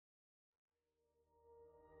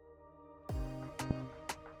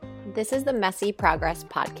This is the Messy Progress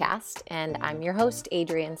Podcast, and I'm your host,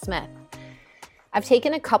 Adrienne Smith. I've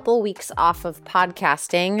taken a couple weeks off of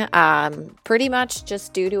podcasting, pretty much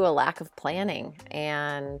just due to a lack of planning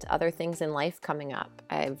and other things in life coming up.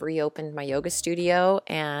 I've reopened my yoga studio,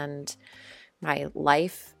 and my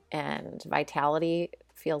life and vitality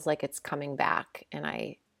feels like it's coming back, and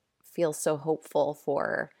I feel so hopeful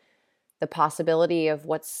for the possibility of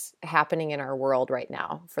what's happening in our world right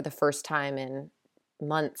now for the first time in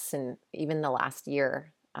months and even the last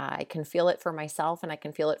year. I can feel it for myself and I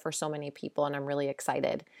can feel it for so many people, and I'm really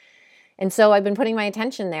excited. And so I've been putting my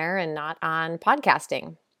attention there and not on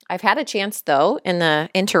podcasting. I've had a chance though in the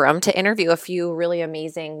interim to interview a few really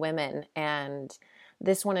amazing women, and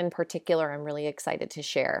this one in particular I'm really excited to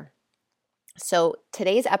share. So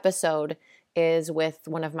today's episode is with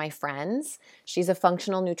one of my friends. She's a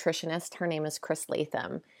functional nutritionist. Her name is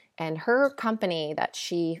Latham. And her company that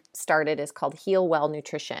she started is called Heal Well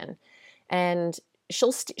Nutrition. And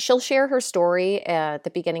she'll share her story at the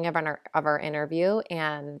beginning of our interview.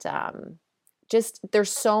 And just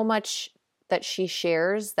there's so much that she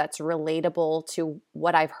shares that's relatable to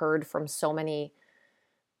what I've heard from so many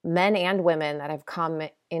men and women that have come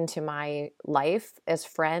into my life as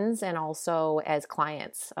friends and also as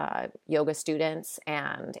clients, yoga students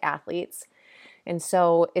and athletes. And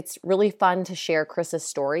so it's really fun to share Chris's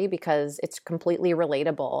story because it's completely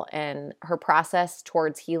relatable, and her process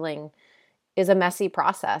towards healing is a messy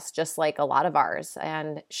process, just like a lot of ours.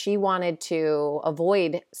 And she wanted to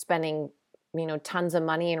avoid spending, tons of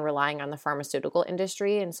money and relying on the pharmaceutical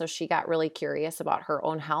industry. And so she got really curious about her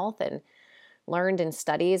own health and learned and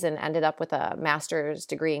studies and ended up with a master's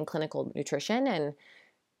degree in clinical nutrition. And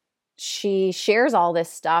she shares all this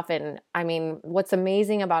stuff. And I mean, what's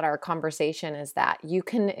amazing about our conversation is that you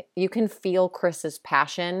can feel Chris's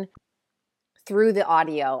passion through the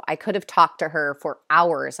audio. I could have talked to her for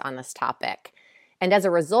hours on this topic. And as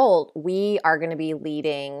a result, we are going to be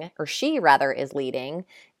leading, or she rather is leading,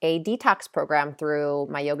 a detox program through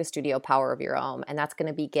my yoga studio, Power of Your Own. And that's going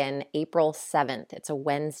to begin April 7th. It's a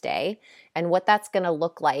Wednesday. And what that's going to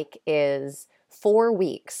look like is 4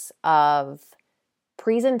 weeks of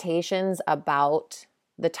presentations about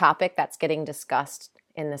the topic that's getting discussed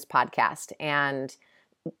in this podcast and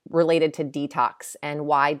related to detox and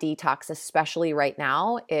why detox, especially right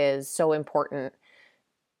now, is so important.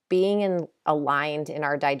 Being aligned in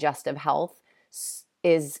our digestive health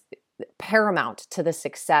is paramount to the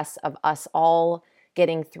success of us all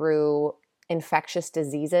getting through infectious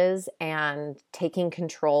diseases and taking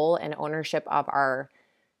control and ownership of our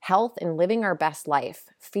health and living our best life,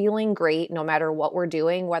 feeling great no matter what we're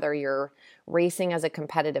doing, whether you're racing as a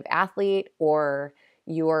competitive athlete or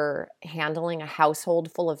you're handling a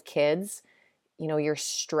household full of kids, your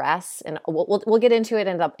stress. And we'll get into it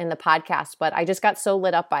in the podcast, but I just got so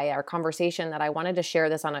lit up by our conversation that I wanted to share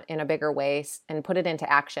this in a bigger way and put it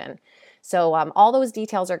into action. So all those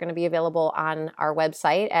details are going to be available on our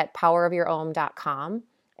website at powerofyourown.com,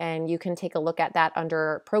 and you can take a look at that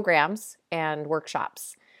under programs and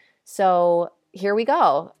workshops. So here we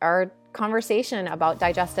go, our conversation about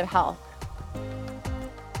digestive health.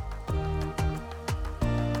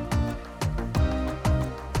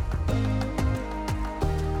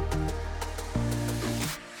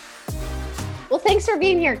 Well, thanks for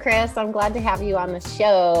being here, Chris. I'm glad to have you on the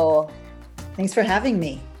show. Thanks for having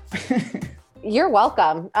me. You're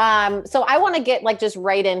welcome. So I want to get just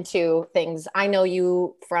right into things. I know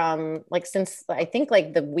you from since I think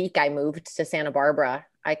the week I moved to Santa Barbara.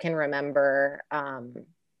 I can remember,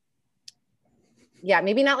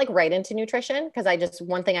 maybe not right into nutrition, because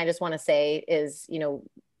one thing I just want to say is,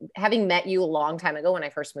 having met you a long time ago when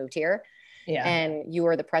I first moved here, and you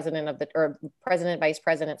were the president vice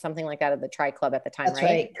president, something like that, of the Tri Club at the time. That's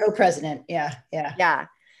right. Co-president. Yeah.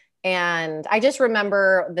 And I just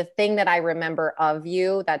remember the thing that I remember of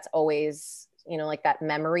you that's always, that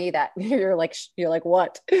memory that you're like,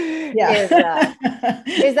 what? Yeah.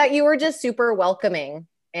 is that you were just super welcoming,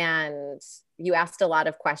 and you asked a lot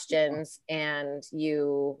of questions, and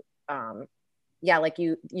you,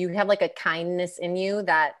 you have a kindness in you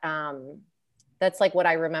that, that's what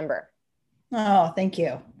I remember. Oh, thank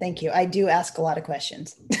you. Thank you. I do ask a lot of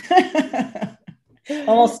questions.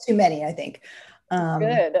 Almost too many, I think.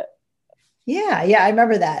 Good. Yeah. I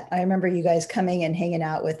remember that. I remember you guys coming and hanging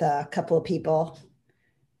out with a couple of people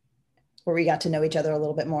where we got to know each other a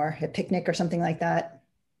little bit more, a picnic or something like that.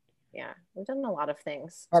 Yeah. We've done a lot of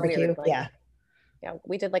things. Barbecue. Yeah.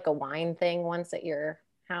 We did a wine thing once at your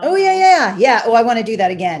house. Oh, yeah. Oh, I want to do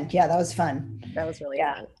that again. Yeah. That was fun. That was really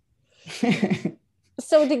fun.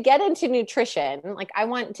 So to get into nutrition, like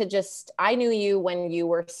I knew you when you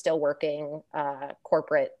were still working a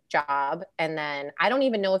corporate job. And then I don't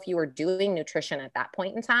even know if you were doing nutrition at that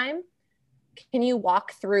point in time. Can you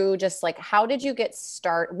walk through just like, how did you get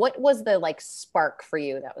started? What was the like spark for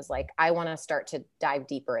you that was like, I want to start to dive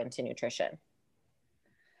deeper into nutrition?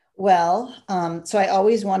 Well, so I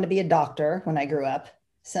always wanted to be a doctor when I grew up.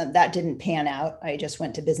 So that didn't pan out. I just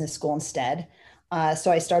went to business school instead.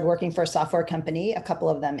 So I started working for a software company, a couple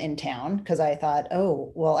of them in town, because I thought,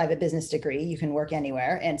 oh, well, I have a business degree. You can work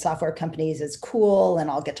anywhere. And software companies is cool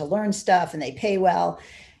and I'll get to learn stuff and they pay well.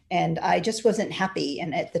 And I just wasn't happy.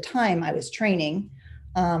 And at the time I was training.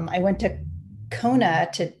 I went to Kona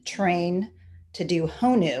to train to do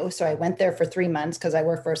Honu. So I went there for 3 months because I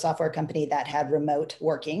worked for a software company that had remote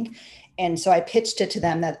working. And so I pitched it to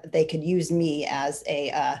them that they could use me as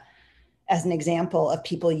an example of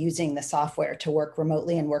people using the software to work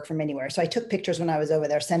remotely and work from anywhere. So I took pictures when I was over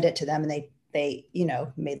there, sent it to them, and they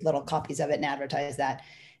made little copies of it and advertised that.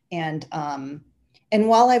 And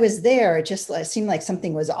while I was there, it just seemed like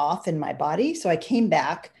something was off in my body. So I came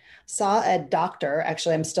back, saw a doctor,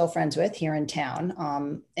 actually I'm still friends with here in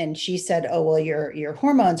town. And she said, oh, well, your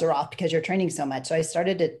hormones are off because you're training so much. So I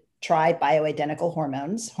started to try bioidentical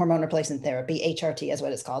hormones, hormone replacement therapy, HRT is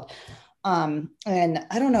what it's called. And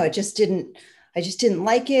I don't know, I just didn't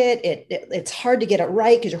like it. It's hard to get it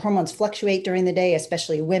right because your hormones fluctuate during the day,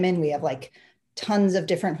 especially women. We have like tons of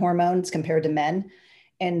different hormones compared to men.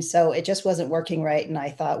 And so it just wasn't working right. And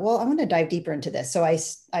I thought, well, I want to dive deeper into this. So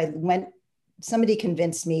somebody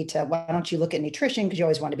convinced me to, why don't you look at nutrition? Because you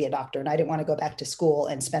always want to be a doctor. And I didn't want to go back to school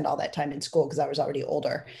and spend all that time in school because I was already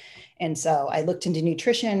older. And so I looked into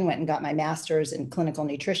nutrition, went and got my master's in clinical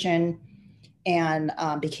nutrition, and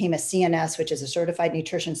became a CNS, which is a certified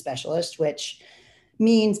nutrition specialist, which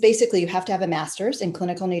means basically you have to have a master's in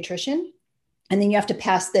clinical nutrition. And then you have to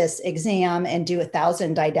pass this exam and do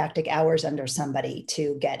 1,000 didactic hours under somebody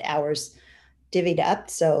to get hours divvied up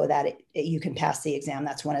so that you can pass the exam.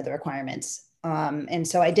 That's one of the requirements. And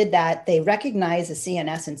so I did that. They recognize a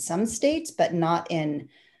CNS in some states, but not in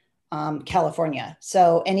California.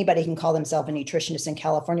 So anybody can call themselves a nutritionist in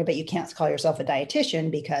California, but you can't call yourself a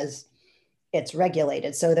dietitian because it's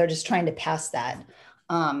regulated. So they're just trying to pass that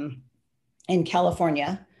in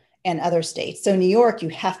California and other states. So New York, you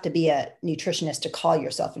have to be a nutritionist to call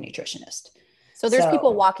yourself a nutritionist. So there's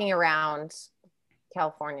people walking around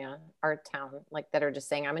California, our town, like that are just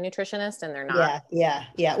saying I'm a nutritionist and they're not. Yeah.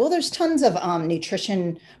 Well, there's tons of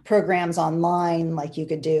nutrition programs online. Like you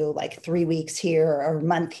could do like 3 weeks here or a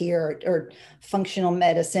month here, or functional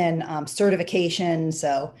medicine certification.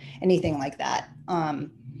 So anything like that.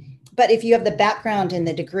 But if you have the background and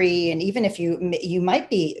the degree, and even if you might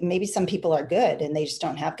be, maybe some people are good and they just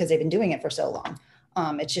don't have, because they've been doing it for so long.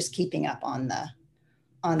 It's just keeping up on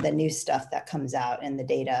the new stuff that comes out and the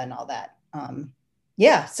data and all that.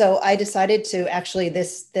 So I decided to actually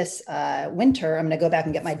this winter, I'm going to go back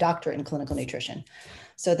and get my doctorate in clinical nutrition.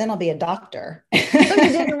 So then I'll be a doctor. So you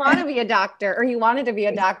didn't want to be a doctor, or you wanted to be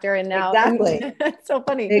a doctor, and now exactly. It's so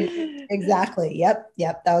funny. Exactly. Yep.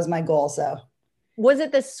 That was my goal. So. Was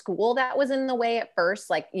it the school that was in the way at first?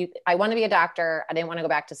 Like I want to be a doctor. I didn't want to go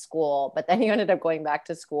back to school, but then you ended up going back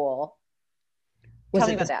to school. Tell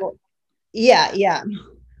me about that. Yeah.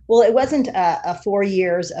 Well, it wasn't a 4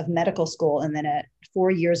 years of medical school and then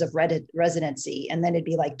 4 years of residency. And then it'd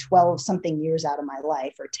be like 12 something years out of my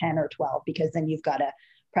life, or 10 or 12, because then you've got to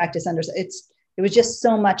practice under, it was just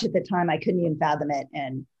so much at the time. I couldn't even fathom it.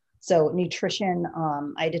 And so nutrition,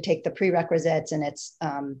 I had to take the prerequisites, and it's,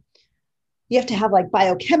 you have to have like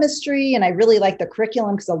biochemistry. And I really like the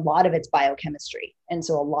curriculum because a lot of it's biochemistry. And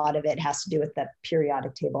so a lot of it has to do with the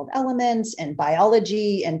periodic table of elements and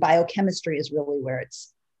biology, and biochemistry is really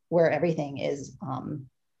where everything is,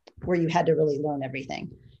 where you had to really learn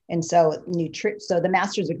everything. And so so the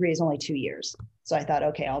master's degree is only 2 years. So I thought,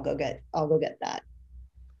 okay, I'll go get that.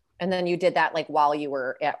 And then you did that like while you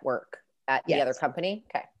were at work at the other company?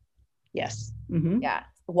 Okay. Yes. Mm-hmm. Yeah.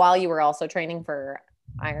 While you were also training for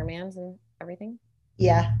Ironmans and everything?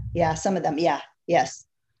 Yeah. Some of them. Yeah. Yes.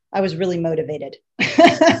 I was really motivated.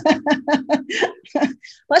 Plus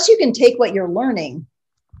you can take what you're learning,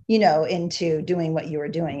 into doing what you were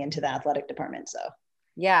doing into the athletic department. So.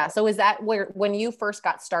 Yeah. So is that when you first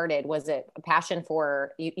got started, was it a passion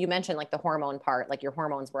for, you mentioned like the hormone part, like your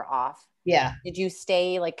hormones were off. Yeah. Did you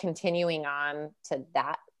stay like continuing on to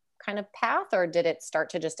that kind of path, or did it start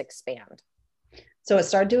to just expand? So it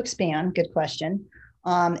started to expand. Good question.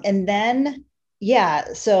 And then,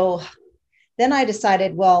 so then I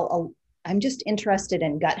decided, well, I'm just interested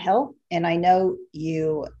in gut health. And I know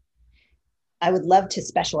I would love to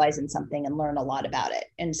specialize in something and learn a lot about it.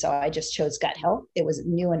 And so I just chose gut health. It was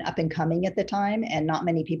new and up and coming at the time, and not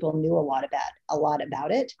many people knew a lot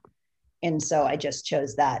about it. And so I just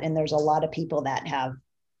chose that. And there's a lot of people that have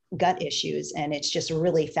gut issues, and it's just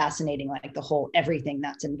really fascinating, like the whole everything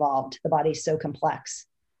that's involved. The body's so complex.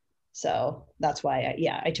 So that's why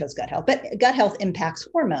I chose gut health. But gut health impacts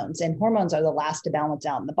hormones, and hormones are the last to balance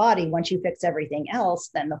out in the body. Once you fix everything else,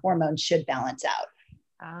 then the hormones should balance out.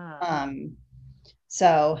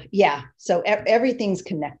 So everything's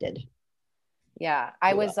connected. Yeah,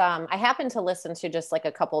 I happened to listen to just like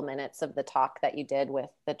a couple minutes of the talk that you did with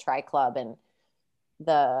the Tri Club, and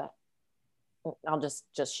I'll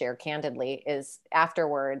just share candidly is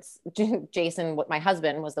afterwards, Jason, my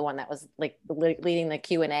husband, was the one that was like leading the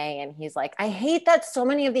Q&A. And he's like, I hate that so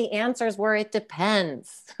many of the answers where it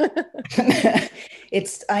depends.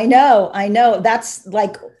 I know. That's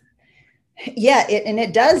like, yeah.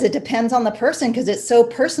 It does. It depends on the person because it's so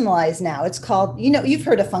personalized now. It's called, you've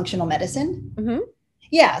heard of functional medicine. Mm-hmm.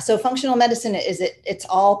 Yeah. So functional medicine it's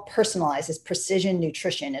all personalized. It's precision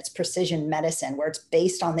nutrition. It's precision medicine where it's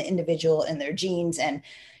based on the individual and their genes. And,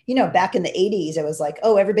 back in the 80s, it was like,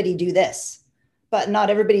 oh, everybody do this, but not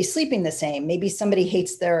everybody's sleeping the same. Maybe somebody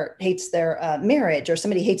hates their marriage, or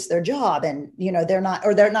somebody hates their job, and, they're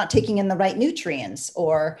not taking in the right nutrients,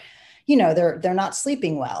 or, they're not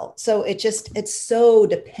sleeping well. So it's so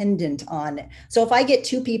dependent on. So if I get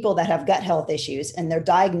two people that have gut health issues and they're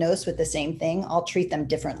diagnosed with the same thing, I'll treat them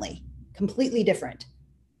differently, completely different.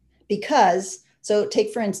 So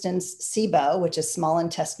take, for instance, SIBO, which is small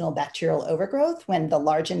intestinal bacterial overgrowth, when the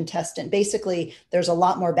large intestine, basically there's a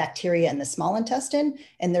lot more bacteria in the small intestine,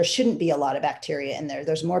 and there shouldn't be a lot of bacteria in there.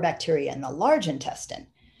 There's more bacteria in the large intestine.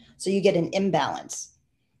 So you get an imbalance.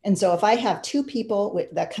 And so if I have two people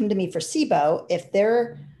that come to me for SIBO, if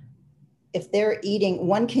they're eating,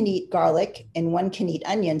 one can eat garlic and one can eat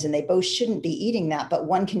onions, and they both shouldn't be eating that, but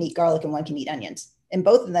one can eat garlic and one can eat onions, and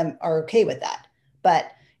both of them are okay with that.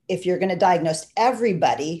 But if you're going to diagnose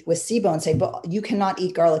everybody with SIBO and say, but you cannot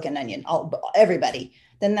eat garlic and onion, everybody,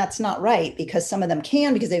 then that's not right, because some of them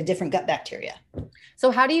can, because they have different gut bacteria. So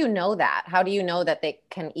how do you know that? How do you know that they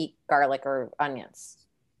can eat garlic or onions?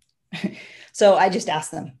 So I just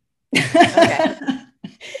ask them. Okay.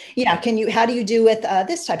 Yeah. How do you do with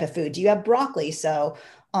this type of food? Do you have broccoli? So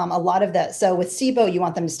a lot of that. So with SIBO, you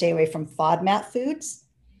want them to stay away from FODMAP foods.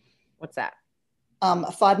 What's that?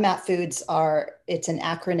 FODMAP foods it's an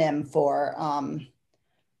acronym for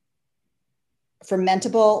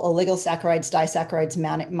fermentable oligosaccharides, disaccharides,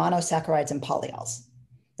 monosaccharides, and polyols.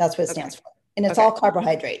 That's what it stands for. And it's all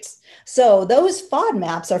carbohydrates. So those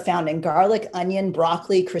FODMAPs are found in garlic, onion,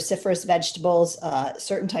 broccoli, cruciferous vegetables,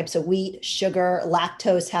 certain types of wheat, sugar,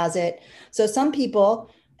 lactose has it. So some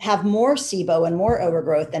people have more SIBO and more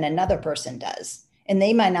overgrowth than another person does, and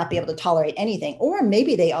they might not be able to tolerate anything. Or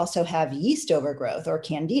maybe they also have yeast overgrowth or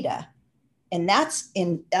candida. And that's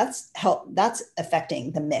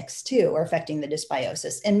affecting the mix too, or affecting the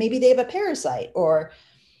dysbiosis. And maybe they have a parasite, or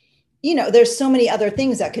there's so many other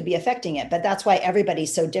things that could be affecting it, but that's why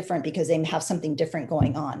everybody's so different, because they have something different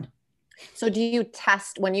going on. So do you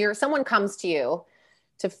test when someone comes to you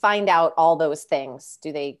to find out all those things?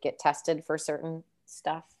 Do they get tested for certain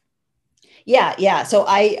stuff? Yeah. So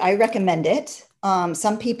I recommend it.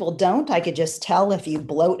 Some people don't. I could just tell if you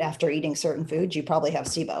bloat after eating certain foods, you probably have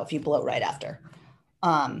SIBO. If you bloat right after,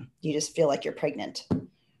 you just feel like you're pregnant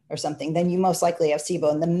or something, then you most likely have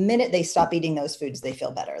SIBO. And the minute they stop eating those foods, they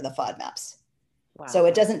feel better, the FODMAPs. Wow. So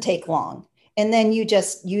it doesn't take long. And then you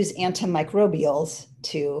just use antimicrobials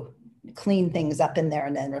to clean things up in there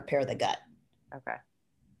and then repair the gut. Okay.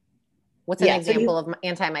 What's an example of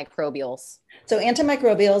antimicrobials? So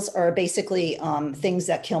antimicrobials are basically things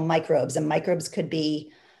that kill microbes. And microbes could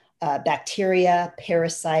be bacteria,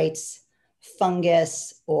 parasites,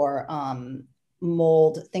 fungus, or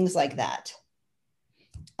mold, things like that.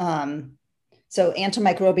 So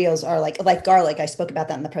antimicrobials are like garlic. I spoke about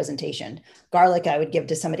that in the presentation. Garlic, I would give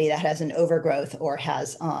to somebody that has an overgrowth or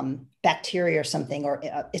has bacteria or something, or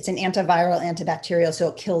it's an antiviral, antibacterial. So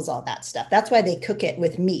it kills all that stuff. That's why they cook it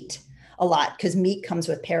with meat a lot, because meat comes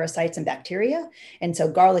with parasites and bacteria. And so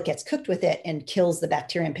garlic gets cooked with it and kills the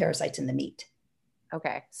bacteria and parasites in the meat.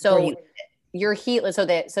 Okay. So you're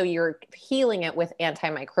healing it with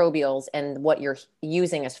antimicrobials, and what you're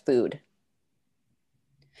using as food.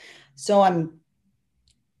 So I'm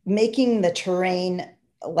making the terrain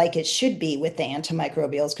like it should be with the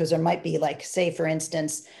antimicrobials, because there might be, like, say, for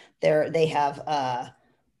instance, they have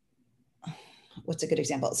what's a good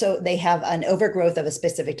example? So they have an overgrowth of a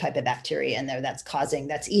specific type of bacteria in there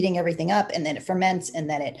that's eating everything up, and then it ferments, and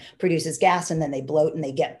then it produces gas, and then they bloat and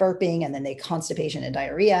they get burping, and then they constipation and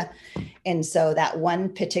diarrhea. And so that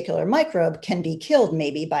one particular microbe can be killed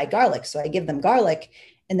maybe by garlic. So I give them garlic,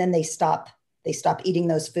 and then they stop eating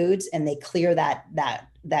those foods, and they clear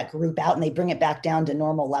that group out, and they bring it back down to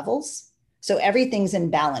normal levels. So everything's in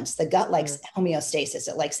balance. The gut likes homeostasis.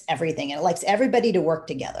 It likes everything, and it likes everybody to work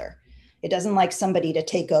together. It doesn't like somebody to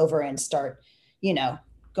take over and start,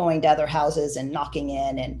 going to other houses and knocking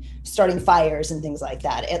in and starting fires and things like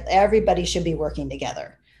that. Everybody should be working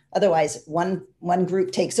together. Otherwise, one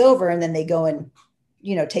group takes over, and then they go and,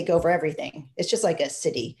 take over everything. It's just like a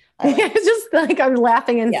city. It's just like I'm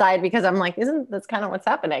laughing inside because I'm like, isn't that's kind of what's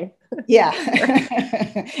happening? Yeah,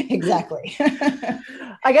 exactly.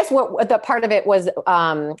 I guess what the part of it was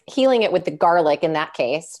healing it with the garlic in that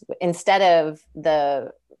case, instead of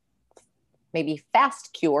the maybe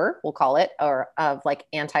fast cure, we'll call it, or of like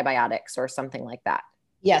antibiotics or something like that.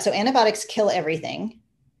 Yeah. So antibiotics kill everything.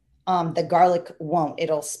 The garlic won't.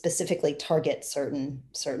 It'll specifically target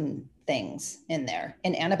certain things in there,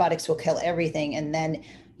 and antibiotics will kill everything. And then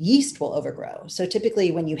yeast will overgrow. So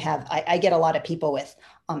typically when you have, I get a lot of people with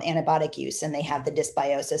antibiotic use, and they have the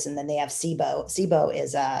dysbiosis, and then they have SIBO. SIBO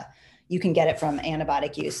is you can get it from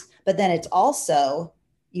antibiotic use, but then it's also,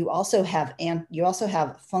 you also have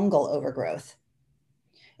fungal overgrowth.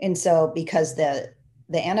 And so because the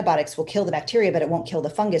antibiotics will kill the bacteria, but it won't kill the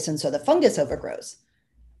fungus. And so the fungus overgrows.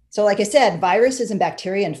 So like I said, viruses and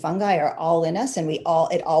bacteria and fungi are all in us, and it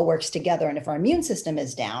all works together. And if our immune system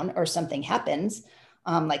is down or something happens,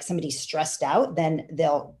 like somebody's stressed out, then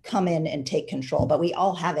they'll come in and take control. But we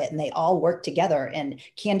all have it, and they all work together. And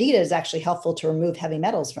Candida is actually helpful to remove heavy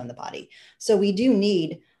metals from the body. So we do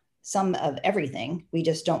need some of everything. We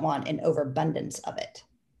just don't want an overabundance of it.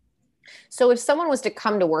 So if someone was to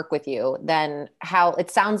come to work with you, then how,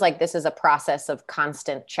 it sounds like this is a process of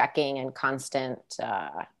constant checking and constant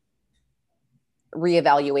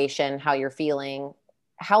reevaluation, how you're feeling.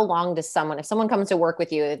 How long does if someone comes to work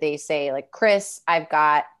with you, they say like, Chris,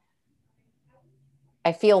 I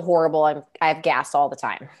feel horrible. I have gas all the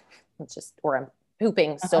time. Or I'm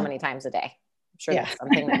pooping so many times a day. I'm sure that's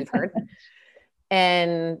something that you've heard.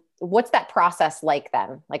 And what's that process like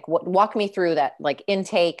then? Like walk me through that, like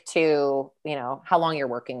intake to, how long you're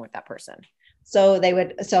working with that person. So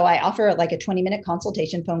I offer like a 20-minute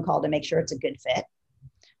consultation phone call to make sure it's a good fit,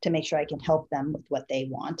 to make sure I can help them with what they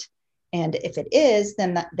want. And if it is,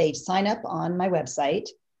 then they sign up on my website,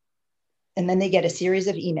 and then they get a series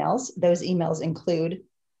of emails. Those emails include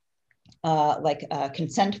like a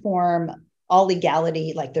consent form, all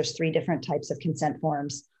legality, like there's 3 different types of consent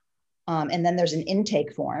forms. And then there's an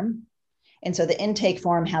intake form. And so the intake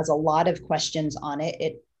form has a lot of questions on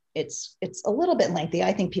it. It's a little bit lengthy.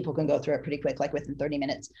 I think people can go through it pretty quick, like within 30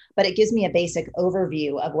 minutes, but it gives me a basic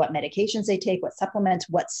overview of what medications they take, what supplements,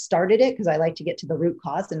 what started it, because I like to get to the root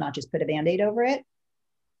cause and not just put a Band-Aid over it.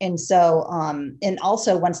 And so, and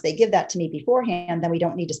also once they give that to me beforehand, then we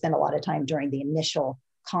don't need to spend a lot of time during the initial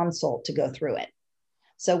consult to go through it.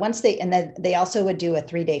 So and then they also would do a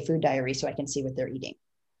 3-day food diary so I can see what they're eating.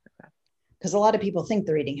 Because a lot of people think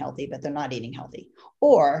they're eating healthy, but they're not eating healthy.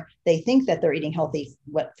 Or they think that they're eating healthy,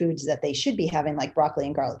 what foods that they should be having, like broccoli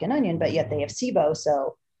and garlic and onion, but yet they have SIBO.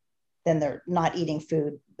 So then they're not eating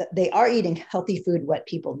food. They are eating healthy food, what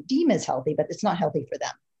people deem as healthy, but it's not healthy for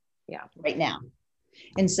them right now.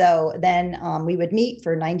 And so then we would meet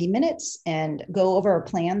for 90 minutes and go over a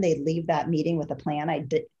plan. They'd leave that meeting with a plan.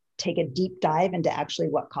 I'd take a deep dive into actually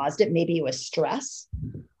what caused it. Maybe it was stress.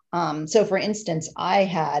 So for instance,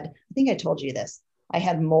 I think I told you this, I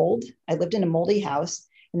had mold. I lived in a moldy house,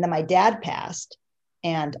 and then my dad passed,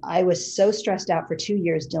 and I was so stressed out for 2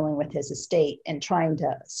 years dealing with his estate and trying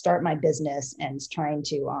to start my business and trying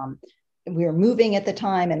to, we were moving at the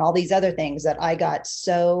time and all these other things that I got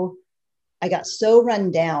so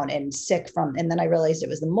run down and sick from, and then I realized it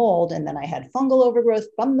was the mold, and then I had fungal overgrowth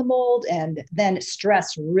from the mold, and then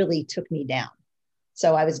stress really took me down.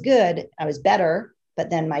 So I was good. I was better. But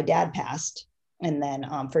then my dad passed, and then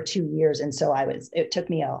for 2 years. And so it took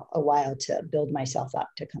me a while to build myself up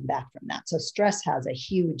to come back from that. So stress has a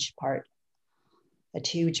huge part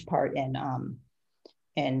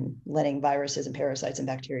in letting viruses and parasites and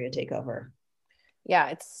bacteria take over.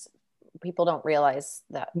 Yeah. People don't realize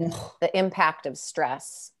that the impact of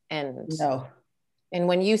stress. And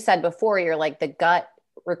when you said before, you're like, the gut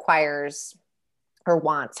requires or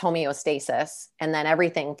wants homeostasis. And then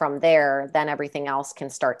everything from there, then everything else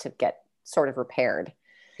can start to get sort of repaired.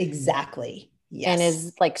 Exactly. Yes. And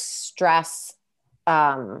is like stress,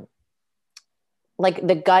 like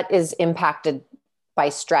the gut is impacted by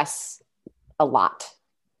stress a lot.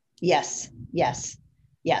 Yes. Yes.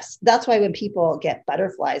 Yes. That's why when people get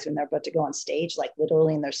butterflies when they're about to go on stage, like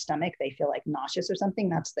literally in their stomach, they feel like nauseous or something.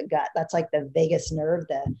 That's the gut. That's like the vagus nerve,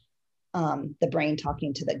 the brain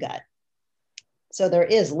talking to the gut. So there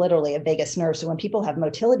is literally a vagus nerve. So when people have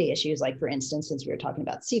motility issues, like for instance, since we were talking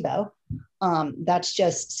about SIBO, that's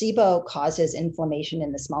just SIBO causes inflammation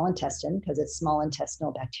in the small intestine because it's small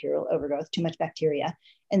intestinal bacterial overgrowth, too much bacteria.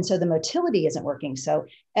 And so the motility isn't working. So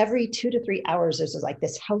every 2 to 3 hours, there's like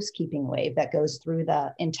this housekeeping wave that goes through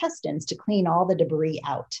the intestines to clean all the debris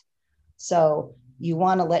out. So you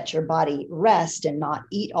want to let your body rest and not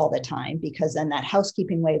eat all the time, because then that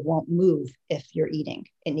housekeeping wave won't move if you're eating.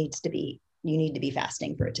 You need to be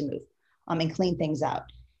fasting for it to move and clean things out.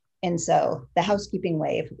 And so the housekeeping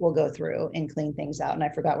wave will go through and clean things out. And I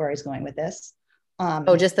forgot where I was going with this.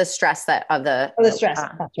 Just the stress the stress.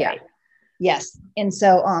 That's yeah. Right. Yes. And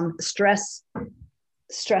so stress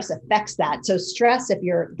affects that. So stress, if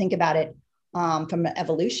you're think about it from an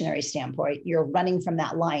evolutionary standpoint, you're running from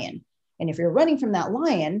that lion. And if you're running from that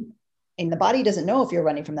lion, and the body doesn't know if you're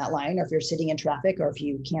running from that lion, or if you're sitting in traffic, or if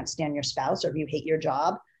you can't stand your spouse, or if you hate your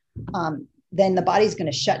job, then the body's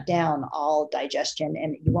going to shut down all digestion,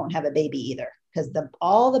 and you won't have a baby either, because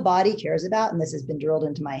all the body cares about, and this has been drilled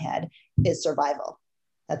into my head, is survival.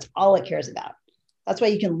 That's all it cares about. That's why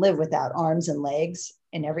you can live without arms and legs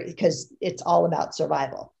and because it's all about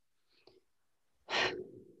survival.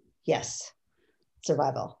 Yes,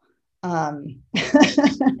 survival. And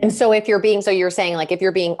so you're saying like, if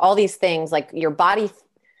you're being all these things, like your body,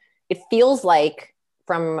 it feels like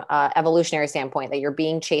from an evolutionary standpoint that you're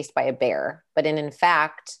being chased by a bear, but in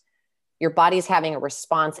fact, your body's having a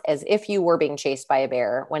response as if you were being chased by a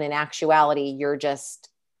bear, when in actuality, you're just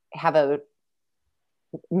have a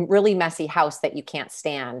really messy house that you can't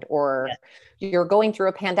stand, or you're going through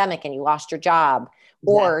a pandemic and you lost your job,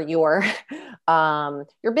 or your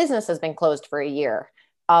business has been closed for a year,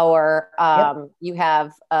 or you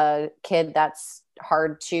have a kid that's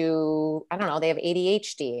hard to, I don't know, they have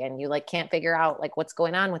ADHD and you like can't figure out like what's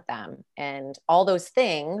going on with them. And all those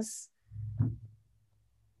things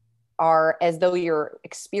are as though you're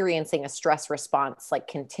experiencing a stress response like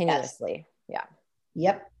continuously. Yes.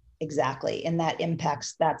 Yeah. Yep. Exactly. And it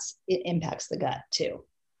impacts the gut too,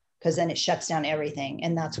 because then it shuts down everything.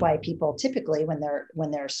 And that's why people typically,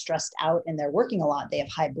 when they're stressed out and they're working a lot, they have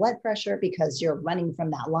high blood pressure, because you're running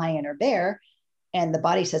from that lion or bear, and the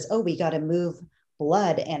body says, oh, we got to move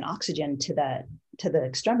blood and oxygen to the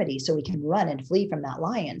extremity so we can run and flee from that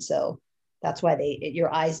lion. So that's why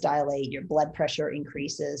your eyes dilate, your blood pressure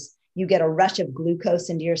increases, you get a rush of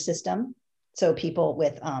glucose into your system. So people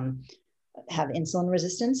with have insulin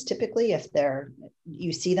resistance, typically,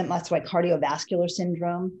 you see them, that's why cardiovascular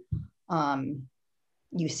syndrome,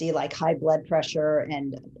 you see like high blood pressure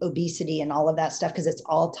and obesity and all of that stuff, because it's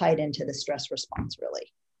all tied into the stress response.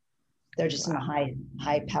 Really, they're just in a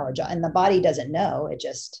high power job, and the body doesn't know. It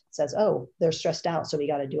just says, oh, they're stressed out, so we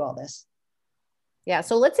got to do all this. Yeah.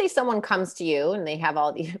 So let's say someone comes to you and they have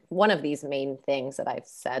one of these main things that I've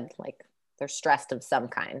said, like they're stressed of some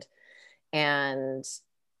kind. And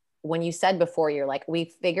when you said before, you're like, we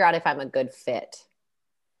figure out if I'm a good fit.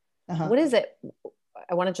 What is it?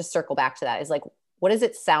 I want to just circle back to that. Is like, what does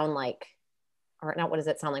it sound like? Or not, what does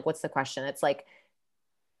it sound like? What's the question? It's like,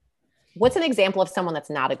 what's an example of someone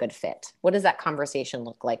that's not a good fit? What does that conversation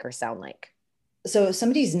look like or sound like? So if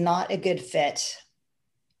somebody's not a good fit,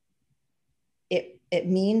 it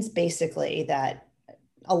means basically that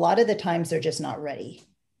a lot of the times they're just not ready.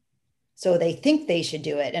 So they think they should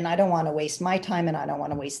do it. And I don't want to waste my time, and I don't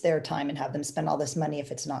want to waste their time and have them spend all this money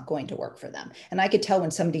if it's not going to work for them. And I could tell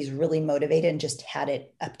when somebody's really motivated and just had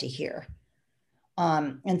it up to here.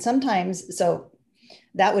 And sometimes, so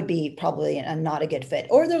that would be probably not a good fit,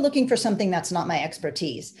 or they're looking for something that's not my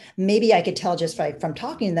expertise. Maybe I could tell just from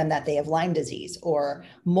talking to them that they have Lyme disease or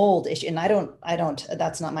mold issue. And I don't,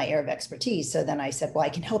 that's not my area of expertise. So then I said, well, I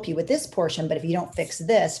can help you with this portion, but if you don't fix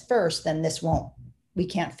this first, then we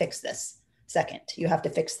can't fix this second. You have to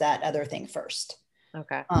fix that other thing first.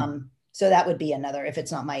 Okay. So that would be another, if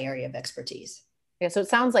it's not my area of expertise. Yeah. So it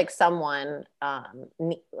sounds like someone,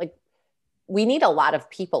 like we need a lot of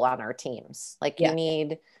people on our teams. Like you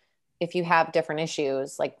need, if you have different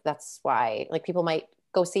issues, like that's why, like people might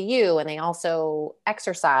go see you and they also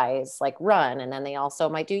exercise, like run. And then they also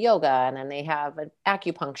might do yoga. And then they have an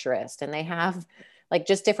acupuncturist, and they have like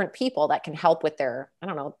just different people that can help with their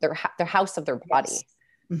house of their body. Yes.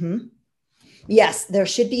 Mm-hmm. Yes, there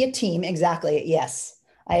should be a team. Exactly. Yes,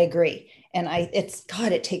 I agree. And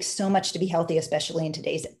it takes so much to be healthy, especially in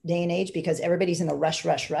today's day and age, because everybody's in a rush.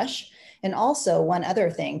 And also one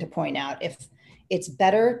other thing to point out, it's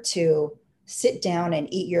better to sit down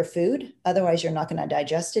and eat your food. Otherwise, you're not going to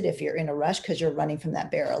digest it if you're in a rush because you're running from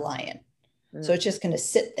that bear or lion. So it's just going to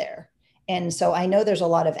sit there. And so I know there's a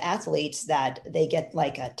lot of athletes that they get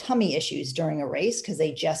like a tummy issues during a race because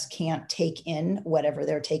they just can't take in whatever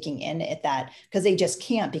they're taking in at that, because they just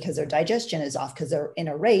can't, because their digestion is off because they're in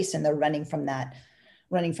a race and they're running from that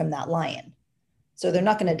lion. So they're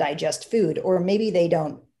not going to digest food, or maybe they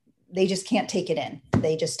just can't take it in.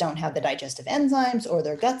 They just don't have the digestive enzymes, or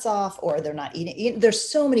their gut's off, or they're not eating. There's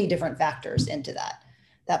so many different factors into that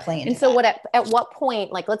play into And so that. at what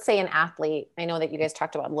point, like, let's say an athlete, I know that you guys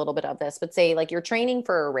talked about a little bit of this, but say like you're training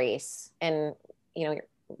for a race, and,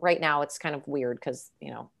 right now it's kind of weird because,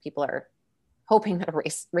 people are hoping that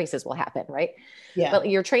races will happen. Right. Yeah. But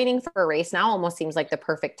you're training for a race now, almost seems like the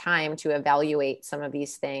perfect time to evaluate some of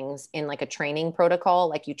these things in like a training protocol.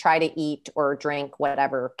 Like you try to eat or drink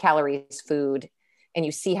whatever calories, food, and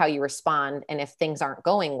you see how you respond. And if things aren't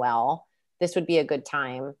going well, this would be a good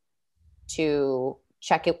time to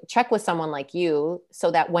check with someone like you, so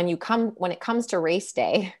that when it comes to race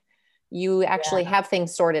day, you actually have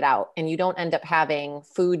things sorted out and you don't end up having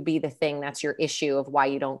food be the thing that's your issue of why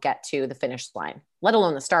you don't get to the finish line, let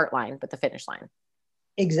alone the start line, but the finish line.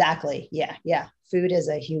 Exactly. Yeah. Yeah. Food is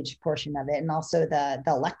a huge portion of it. And also the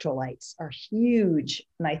electrolytes are huge.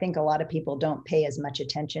 And I think a lot of people don't pay as much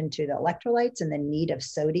attention to the electrolytes and the need of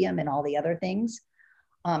sodium and all the other things.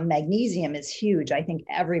 Magnesium is huge. I think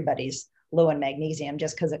everybody's low in magnesium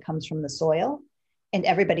just because it comes from the soil, and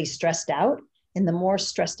everybody's stressed out. And the more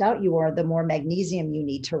stressed out you are, the more magnesium you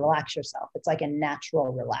need to relax yourself. It's like a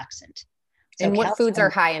natural relaxant. So and what foods are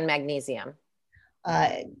high in magnesium?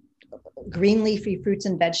 Green leafy fruits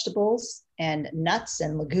and vegetables, and nuts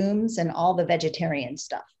and legumes, and all the vegetarian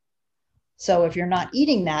stuff. So if you're not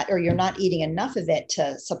eating that, or you're not eating enough of it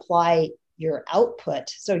to supply your output,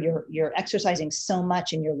 so you're exercising so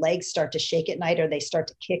much and your legs start to shake at night, or they start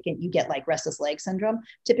to kick and you get like restless leg syndrome,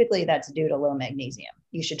 typically that's due to low magnesium.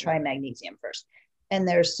 You should try magnesium first. And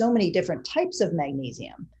there's so many different types of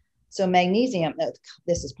magnesium. So magnesium,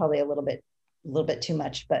 this is probably a little bit too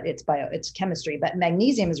much, but it's chemistry, but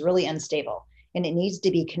magnesium is really unstable and it needs to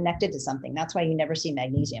be connected to something. That's why you never see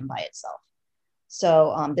magnesium by itself.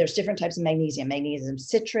 So there's different types of magnesium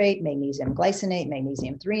citrate, magnesium glycinate,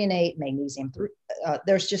 magnesium threonate,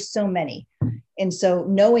 there's just so many. And so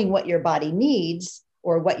knowing what your body needs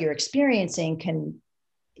or what you're experiencing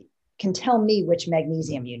can tell me which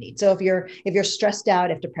magnesium you need. So if you're stressed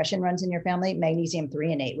out, if depression runs in your family, magnesium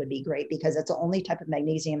threonate would be great because it's the only type of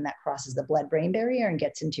magnesium that crosses the blood-brain barrier and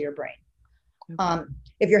gets into your brain.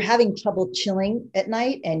 If you're having trouble chilling at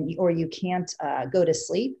night or you can't go to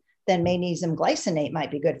sleep, then magnesium glycinate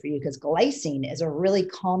might be good for you, because glycine is a really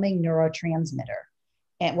calming neurotransmitter.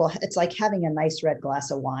 And it's like having a nice red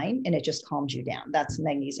glass of wine and it just calms you down. That's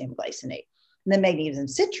magnesium glycinate. And then magnesium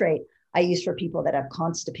citrate, I use for people that have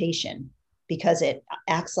constipation because it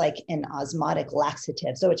acts like an osmotic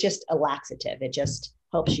laxative. So it's just a laxative. It just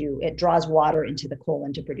helps you. It draws water into the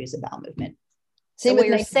colon to produce a bowel movement. So what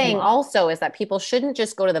you're saying also is that people shouldn't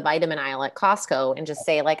just go to the vitamin aisle at Costco and just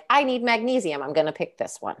say like, I need magnesium, I'm going to pick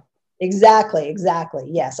this one. Exactly.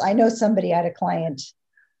 Yes. I know somebody had a client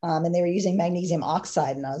and they were using magnesium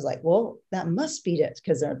oxide. And I was like, well, that must be it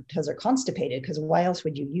because they're constipated, because why else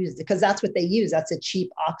would you use it? Because that's what they use. That's a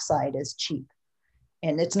cheap oxide, is cheap.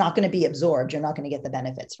 And it's not going to be absorbed. You're not going to get the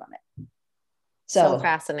benefits from it. So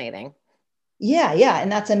fascinating. Yeah.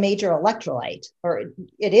 And that's a major electrolyte, or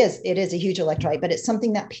it is a huge electrolyte, but it's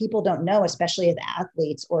something that people don't know, especially as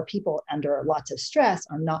athletes or people under lots of stress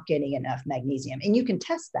are not getting enough magnesium. And you can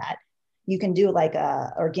test that. You can do like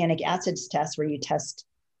a organic acids test where you test,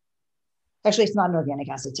 actually it's not an organic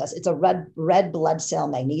acid test. It's a red blood cell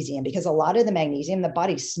magnesium, because a lot of the magnesium, the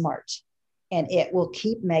body's smart and it will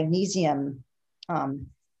keep magnesium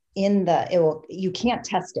you can't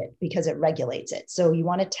test it because it regulates it. So you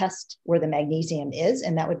want to test where the magnesium is,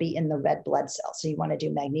 and that would be in the red blood cell. So you want to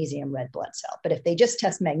do magnesium red blood cell. But if they just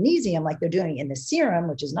test magnesium like they're doing in the serum,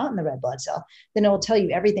 which is not in the red blood cell, then it will tell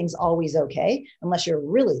you everything's always okay unless you're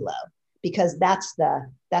really low, because that's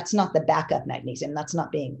not the backup magnesium. That's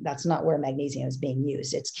not where magnesium is being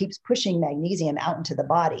used. It keeps pushing magnesium out into the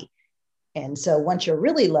body. And so once you're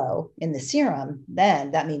really low in the serum,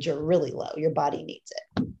 then that means you're really low. Your body needs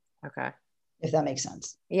it. Okay. If that makes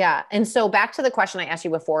sense. Yeah. And so back to the question I asked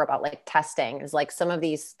you before about like testing, is like some of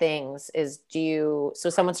these things so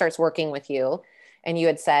someone starts working with you and you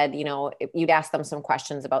had said, you'd ask them some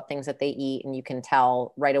questions about things that they eat and you can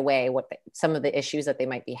tell right away some of the issues that they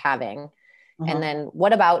might be having. Uh-huh. And then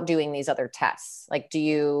what about doing these other tests? Like, do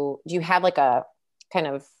you have like a kind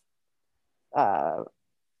of,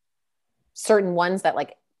 certain ones that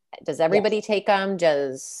like, does everybody take them?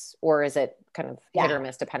 Or is it kind of hit or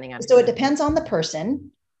miss depending on? So it depends on the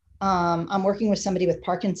person. I'm working with somebody with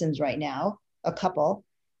Parkinson's right now, a couple.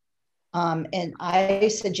 And I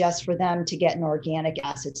suggest for them to get an organic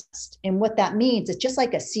acid test. And what that means, it's just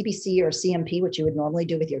like a CBC or CMP, which you would normally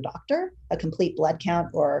do with your doctor, a complete blood count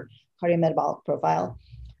or cardiometabolic profile,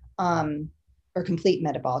 or complete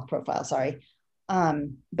metabolic profile, sorry.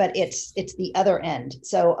 But it's the other end.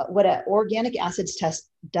 So what an organic acids test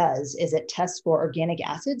does is it tests for organic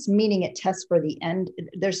acids, meaning it tests for the end.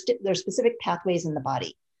 There's specific pathways in the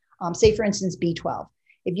body. Say, for instance, B12.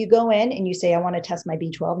 If you go in and you say, I want to test my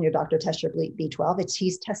B12, and your doctor tests your B12,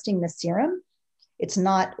 he's testing the serum. It's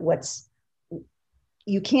not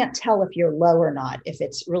you can't tell if you're low or not, if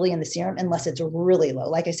it's really in the serum, unless it's really low,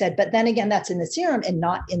 like I said. But then again, that's in the serum and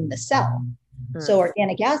not in the cell. So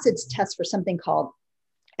organic acids test for something called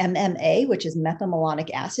MMA, which is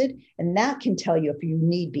methylmalonic acid. And that can tell you if you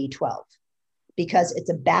need B12 because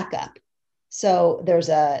it's a backup. So there's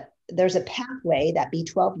a pathway that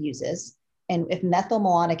B12 uses. And if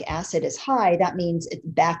methylmalonic acid is high, that means it's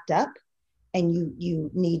backed up and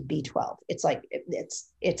you need B12. It's like,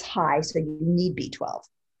 it's high, so you need B12.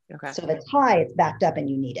 Okay. So if it's high, it's backed up and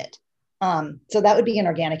you need it. So that would be an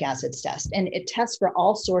organic acids test. And it tests for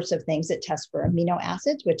all sorts of things. It tests for amino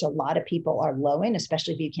acids, which a lot of people are low in,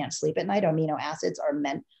 especially if you can't sleep at night. Amino acids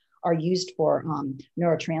are used for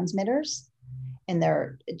neurotransmitters. And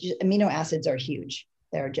amino acids are huge.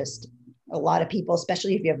 They're just a lot of people,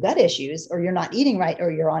 especially if you have gut issues or you're not eating right,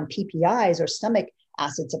 or you're on PPIs or stomach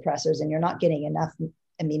acid suppressors and you're not getting enough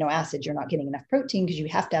amino acids, you're not getting enough protein because you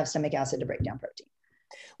have to have stomach acid to break down protein.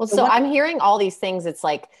 Well, so I'm hearing all these things. It's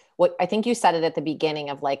like what I think you said it at the beginning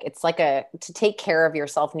of like, it's like to take care of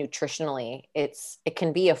yourself nutritionally. It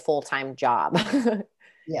can be a full-time job.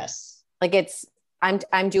 Yes. Like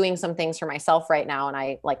I'm doing some things for myself right now. And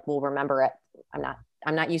I like, will remember it.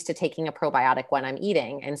 I'm not used to taking a probiotic when I'm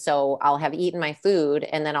eating. And so I'll have eaten my food.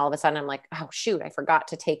 And then all of a sudden I'm like, oh shoot, I forgot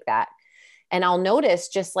to take that. And I'll notice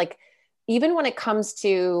just like, even when it comes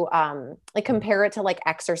to like compare it to like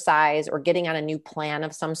exercise or getting on a new plan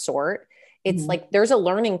of some sort, it's like there's a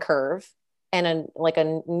learning curve and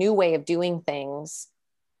a new way of doing things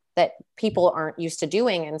that people aren't used to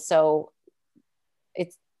doing. And so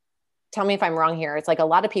tell me if I'm wrong here. It's like a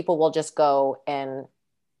lot of people will just go to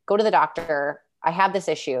the doctor. I have this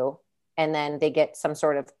issue. And then they get some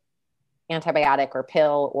sort of antibiotic or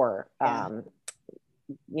pill or, I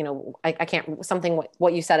can't, something,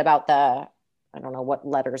 what you said about I don't know what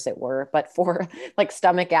letters it were, but for like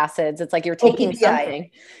stomach acids, it's like you're taking something.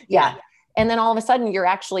 Yeah. And then all of a sudden you're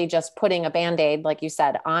actually just putting a Band-Aid, like you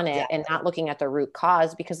said, on it and not looking at the root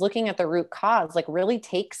cause, because looking at the root cause, like really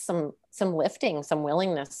takes some lifting, some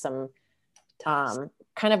willingness, some,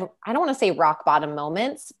 kind of, I don't want to say rock bottom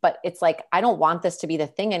moments, but it's like, I don't want this to be the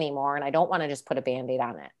thing anymore. And I don't want to just put a Band-Aid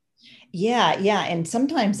on it. Yeah. Yeah. And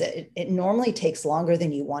sometimes it normally takes longer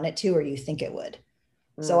than you want it to, or you think it would.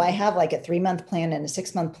 So I have like a 3-month plan and a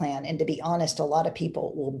 6-month plan. And to be honest, a lot of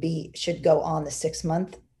people should go on the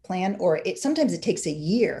 6-month plan, or sometimes it takes a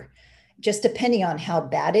year, just depending on how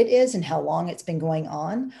bad it is and how long it's been going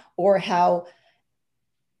on, or how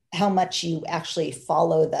much you actually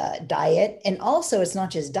follow the diet. And also it's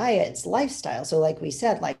not just diet, it's lifestyle. So like we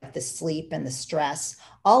said, like the sleep and the stress,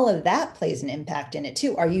 all of that plays an impact in it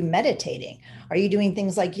too. Are you meditating? Are you doing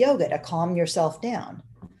things like yoga to calm yourself down?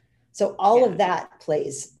 So all of that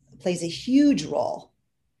plays a huge role.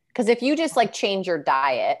 Because if you just like change your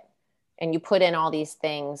diet and you put in all these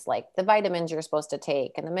things like the vitamins you're supposed to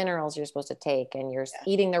take and the minerals you're supposed to take, and you're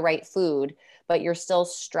eating the right food, but you're still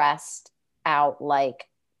stressed out like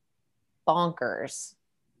bonkers,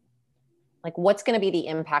 like what's going to be the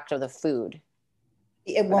impact of the food?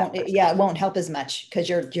 It won't help as much, because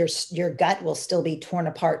your gut will still be torn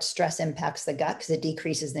apart. Stress impacts the gut because it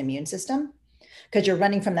decreases the immune system, because you're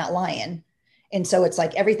running from that lion. And so it's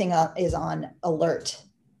like everything is on alert.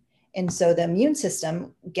 And so the immune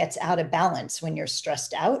system gets out of balance when you're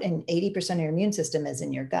stressed out, and 80% of your immune system is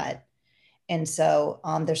in your gut. And so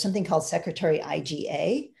there's something called secretory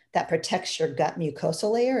IgA that protects your gut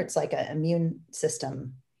mucosal layer. It's like an immune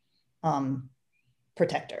system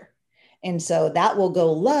protector. And so that will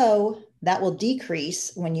go low, that will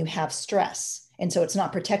decrease when you have stress. And so it's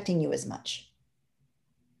not protecting you as much.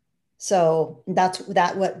 So that's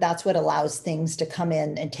what allows things to come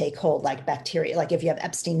in and take hold, like bacteria. Like if you have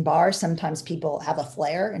Epstein-Barr, sometimes people have a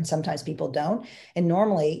flare and sometimes people don't. And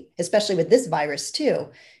normally, especially with this virus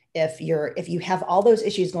too, if you have all those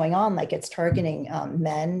issues going on, like it's targeting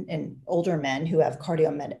men and older men who have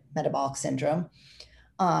cardiometabolic syndrome,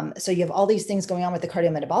 So you have all these things going on with the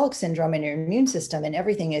cardiometabolic syndrome and your immune system, and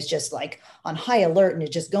everything is just like on high alert and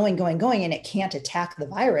it's just going, and it can't attack the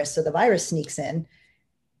virus. So the virus sneaks in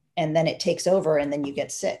and then it takes over and then you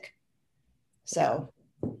get sick. So,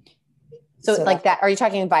 so like that, are you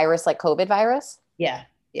talking virus, like COVID virus? Yeah.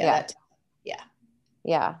 Yeah. Yeah.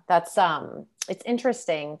 Yeah. That's, it's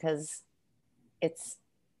interesting because it's,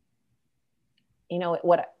 you know,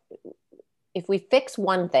 what, if we fix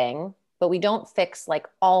one thing, but we don't fix like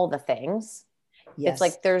all the things, Yes. it's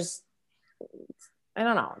like, I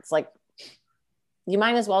don't know. It's like, you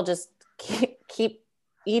might as well just keep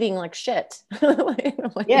eating like shit.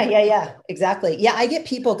 Yeah, exactly. Yeah. I get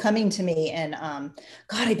people coming to me and,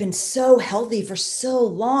 God, I've been so healthy for so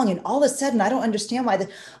long. And all of a sudden I don't understand why.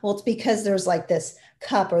 Well, it's because there's like this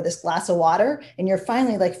cup or this glass of water and you're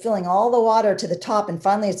finally like filling all the water to the top and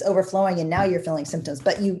finally it's overflowing and now you're feeling symptoms,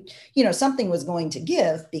 but you know, something was going to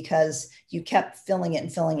give because you kept filling it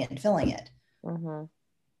and filling it and filling it. Mm-hmm.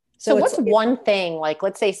 So what's one thing, like,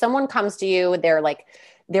 let's say someone comes to you, they're like,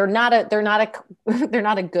 they're not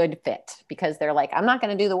a good fit because they're like, I'm not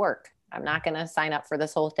going to do the work. I'm not going to sign up for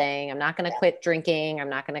this whole thing. I'm not going to quit drinking. I'm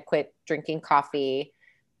not going to quit drinking coffee,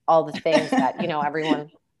 all the things that, you know, everyone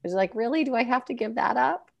is like, really, do I have to give that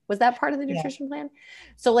up? Was that part of the nutrition plan?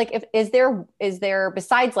 So like, is there,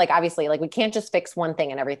 besides like, obviously like we can't just fix one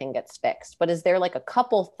thing and everything gets fixed, but is there like a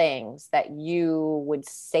couple things that you would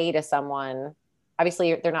say to someone?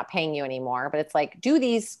 Obviously they're not paying you anymore, but it's like, do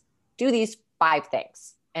these 5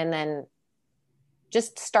 things and then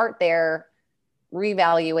just start there,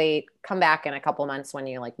 reevaluate, come back in a couple months when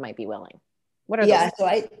you like might be willing. What are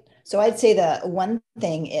those? So I'd say the one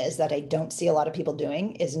thing is that I don't see a lot of people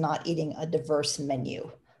doing is not eating a diverse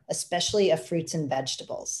menu, especially of fruits and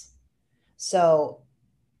vegetables. So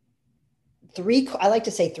I like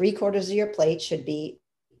to say 3/4 of your plate should be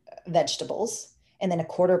vegetables and then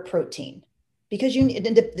 1/4 protein, because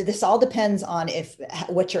this all depends on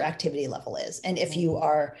what your activity level is. And if you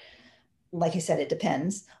are, like I said, it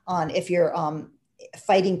depends on if you're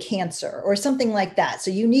fighting cancer or something like that.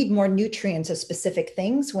 So you need more nutrients of specific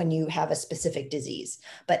things when you have a specific disease.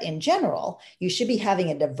 But in general, you should be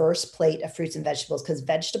having a diverse plate of fruits and vegetables, because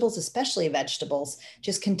vegetables, especially vegetables,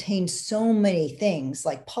 just contain so many things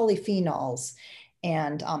like polyphenols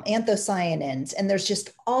and anthocyanins. And there's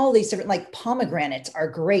just all these different, like pomegranates are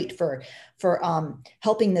great for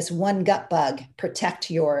helping this one gut bug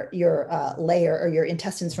protect your layer or your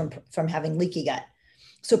intestines from having leaky gut.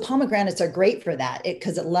 So pomegranates are great for that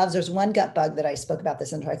because there's one gut bug that I spoke about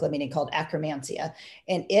this in the Trichla meeting called Akkermansia,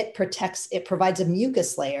 and it provides a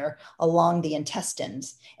mucus layer along the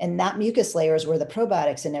intestines. And that mucus layer is where the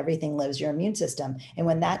probiotics and everything lives, your immune system. And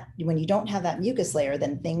when you don't have that mucus layer,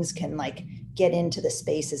 then things can like get into the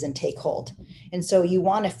spaces and take hold. And so you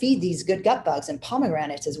want to feed these good gut bugs, and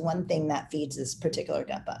pomegranates is one thing that feeds this particular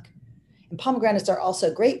gut bug. And pomegranates are also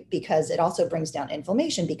great because it also brings down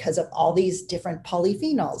inflammation because of all these different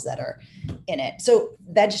polyphenols that are in it. So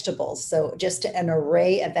vegetables, so just an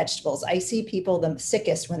array of vegetables. I see people the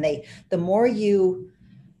sickest when the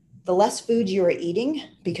less food you are eating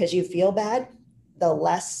because you feel bad,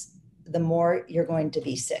 the more you're going to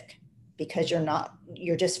be sick, because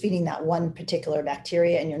you're just feeding that one particular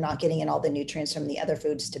bacteria and you're not getting in all the nutrients from the other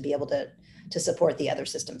foods to be able to support the other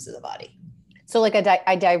systems of the body. So like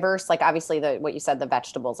a diverse, like obviously what you said, the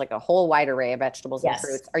vegetables, like a whole wide array of vegetables and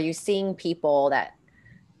fruits. Are you seeing people that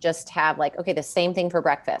just have like, okay, the same thing for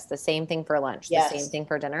breakfast, the same thing for lunch, the same thing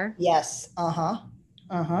for dinner? Yes.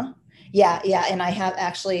 Yeah. And I have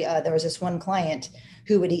actually, there was this one client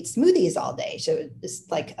who would eat smoothies all day. So it's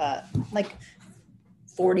like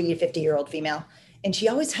 40 to 50-year-old female. And she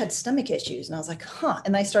always had stomach issues. And I was like,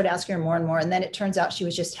 And I started asking her more and more. And then it turns out she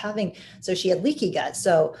was just so she had leaky gut.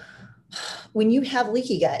 So when you have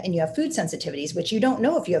leaky gut and you have food sensitivities, which you don't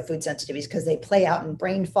know if you have food sensitivities because they play out in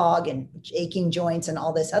brain fog and aching joints and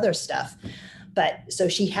all this other stuff. But so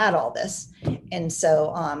she had all this. And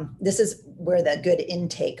so this is where the good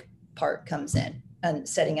intake part comes in, and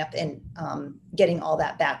setting up and getting all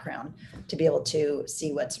that background to be able to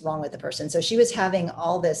see what's wrong with the person. So she was having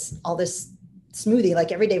all this smoothie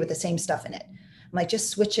like every day with the same stuff in it. I'm like, just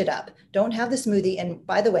switch it up. Don't have the smoothie. And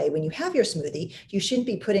by the way, when you have your smoothie, you shouldn't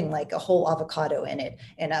be putting like a whole avocado in it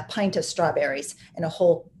and a pint of strawberries and a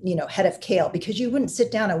whole, head of kale, because you wouldn't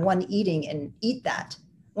sit down at one eating and eat that.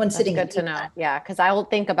 That's good to know. That. Yeah. Cause I will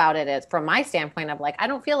think about it as from my standpoint of like, I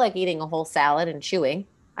don't feel like eating a whole salad and chewing.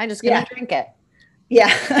 I'm just going to drink it. Yeah,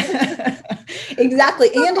 exactly.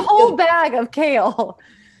 And a whole bag of kale.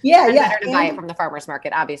 Yeah. Better to buy it from the farmer's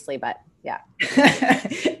market, obviously, but yeah.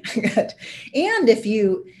 Good. And if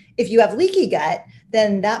you have leaky gut,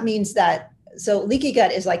 then that means that So leaky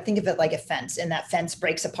gut is like, think of it like a fence, and that fence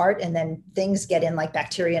breaks apart and then things get in like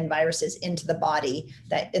bacteria and viruses into the body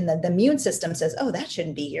and the immune system says, oh, that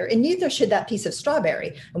shouldn't be here. And neither should that piece of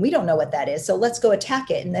strawberry. And we don't know what that is. So let's go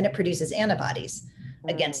attack it. And then it produces antibodies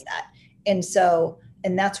against that.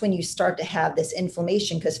 And that's when you start to have this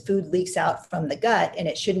inflammation because food leaks out from the gut and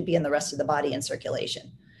it shouldn't be in the rest of the body in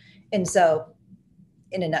circulation. And so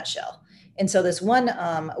in a nutshell. And so this one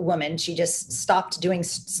woman, she just stopped doing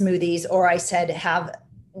smoothies, or I said,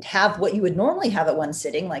 have what you would normally have at one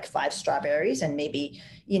sitting, like 5 strawberries and maybe,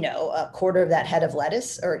 a quarter of that head of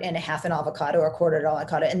lettuce and a half an avocado or a quarter of an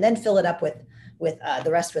avocado, and then fill it up with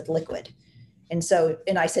the rest with liquid. And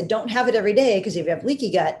I said, don't have it every day, because if you have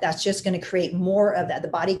leaky gut, that's just going to create more of that. The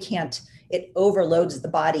body it overloads the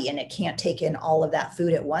body and it can't take in all of that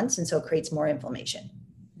food at once. And so it creates more inflammation.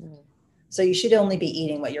 So you should only be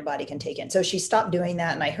eating what your body can take in. So she stopped doing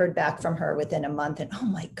that. And I heard back from her within a month, and oh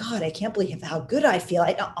my God, I can't believe how good I feel.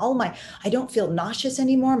 I don't feel nauseous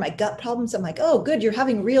anymore. My gut problems. I'm like, oh, good. You're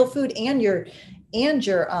having real food and you're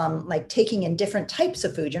like taking in different types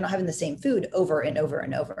of food. You're not having the same food over and over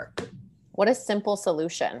and over. What a simple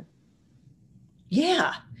solution.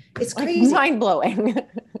 Yeah. It's crazy. Mind blowing.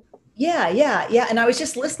 Yeah. And I was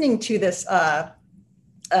just listening to this,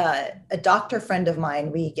 a doctor friend of mine,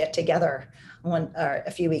 we get together a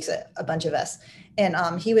few weeks, a bunch of us.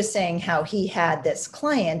 And he was saying how he had this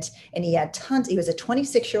client and he had he was a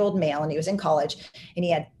 26-year-old male and he was in college and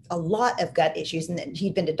he had a lot of gut issues. And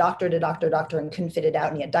he'd been to doctor and couldn't fit it out.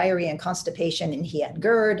 And he had diarrhea and constipation and he had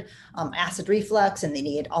GERD, acid reflux, and then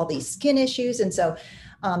he had all these skin issues. And so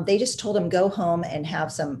they just told him, go home and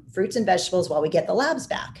have some fruits and vegetables while we get the labs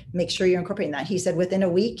back. Make sure you're incorporating that. He said within a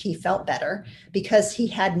week, he felt better because he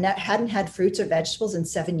hadn't had fruits or vegetables in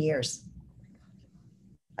 7 years.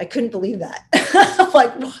 I couldn't believe that. I'm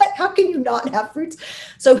like, what? How can you not have fruits?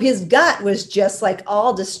 So his gut was just like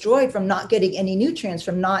all destroyed from not getting any nutrients,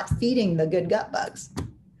 from not feeding the good gut bugs.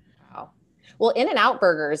 Well, In-N-Out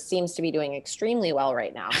Burgers seems to be doing extremely well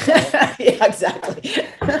right now. So. Yeah, exactly.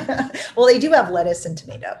 Well, they do have lettuce and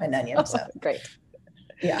tomato and onion. So great.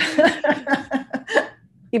 Yeah.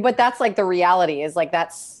 But that's like the reality is like,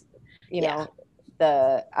 that's,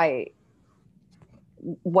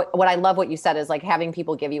 what I love what you said is like having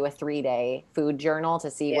people give you a 3-day food journal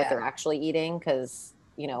to see what they're actually eating. Cause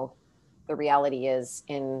the reality is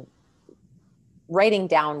in writing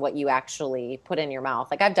down what you actually put in your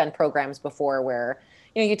mouth. Like I've done programs before where,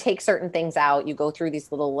 you take certain things out, you go through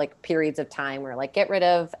these little like periods of time where like get rid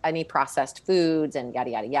of any processed foods and yada,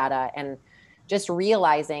 yada, yada. And just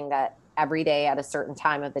realizing that every day at a certain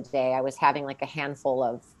time of the day, I was having like a handful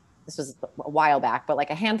of, this was a while back, but like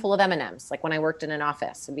a handful of M&Ms. Like when I worked in an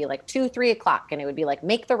office, it'd be like 2-3 o'clock and it would be like,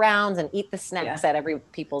 make the rounds and eat the snacks at every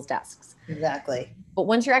people's desks. Exactly. But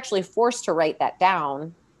once you're actually forced to write that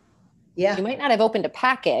down, you might not have opened a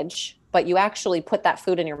package, but you actually put that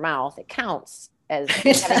food in your mouth. It counts as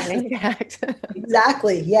having an impact.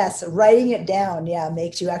 Exactly. Yes. Writing it down. Yeah.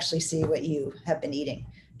 Makes you actually see what you have been eating.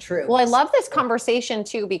 True. Well, I love this conversation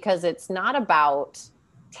too, because it's not about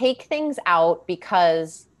take things out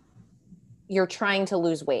because you're trying to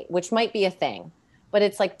lose weight, which might be a thing, but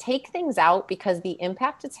it's like take things out because the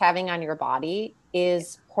impact it's having on your body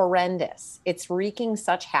is horrendous. It's wreaking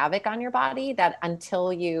such havoc on your body that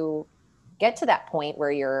until you get to that point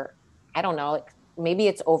where you're, I don't know, maybe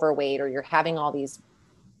it's overweight or you're having all these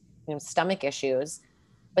stomach issues,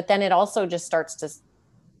 but then it also just starts to,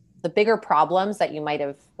 the bigger problems that you might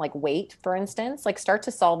have like weight, for instance, like start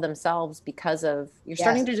to solve themselves because of you're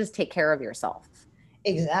starting to just take care of yourself.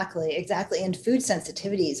 Exactly. And food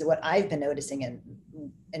sensitivities, what I've been noticing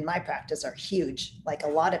in my practice, are huge. Like a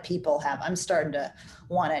lot of people I'm starting to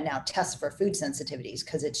want to now test for food sensitivities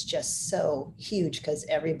because it's just so huge, because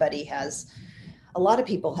a lot of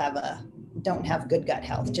people don't have good gut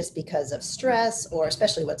health just because of stress, or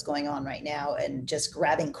especially what's going on right now, and just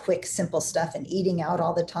grabbing quick, simple stuff and eating out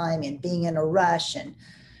all the time and being in a rush and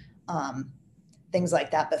things like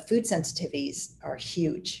that. But food sensitivities are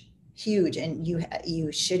huge. And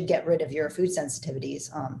you should get rid of your food sensitivities,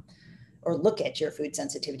 or look at your food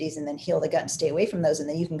sensitivities and then heal the gut and stay away from those. And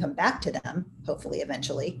then you can come back to them, hopefully,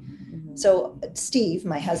 eventually. Mm-hmm. So Steve,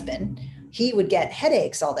 my husband, he would get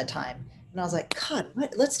headaches all the time. And I was like, God,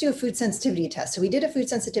 let's do a food sensitivity test. So we did a food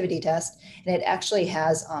sensitivity test, and it actually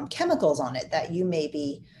has chemicals on it that you may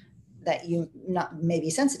be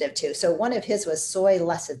sensitive to. So one of his was soy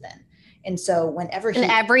lecithin. And so whenever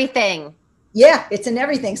everything. Yeah, it's in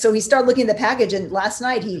everything. So we started looking at the package, and last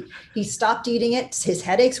night he stopped eating it. His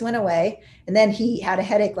headaches went away. And then he had a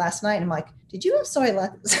headache last night. I'm like, did you have soy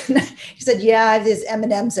lecithin? He said, yeah, I have these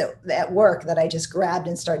M&Ms at work that I just grabbed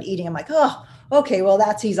and started eating. I'm like, oh, okay, well,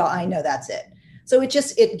 he's all, I know that's it. So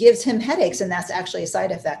it gives him headaches, and that's actually a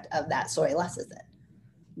side effect of that soy lecithin.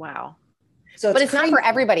 Wow. So But it's it's not for crazy.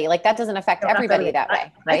 everybody. Like that doesn't affect No, not for everybody everybody. that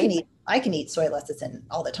way, right? I can eat soy lecithin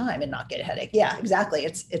all the time and not get a headache. Yeah, exactly.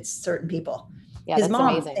 It's certain people. Yeah, His that's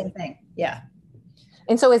mom, amazing. same thing. Yeah.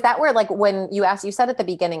 And so is that where like when you asked, you said at the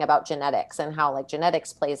beginning about genetics and how like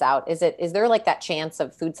genetics plays out, is there like that chance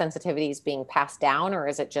of food sensitivities being passed down, or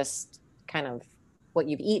is it just kind of what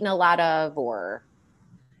you've eaten a lot of, or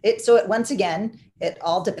Once again, it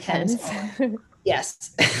all depends depends? on,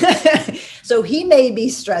 yes. So he may be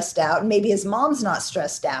stressed out, and maybe his mom's not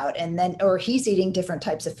stressed out, or he's eating different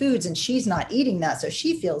types of foods and she's not eating that, so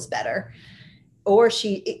she feels better.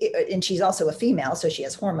 And she's also a female, so she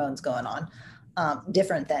has hormones going on,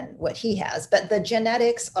 different than what he has. But the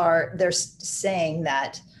genetics they're saying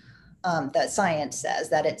that that science says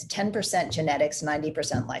that it's 10% genetics,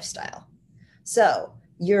 90% lifestyle. So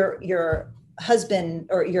your husband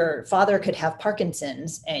or your father could have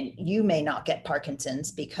Parkinson's, and you may not get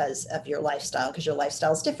Parkinson's because of your lifestyle, because your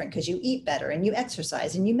lifestyle is different, because you eat better and you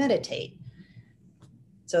exercise and you meditate.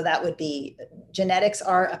 So that would be, genetics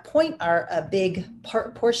are a big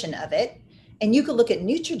portion of it. And you could look at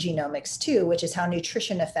nutrigenomics too, which is how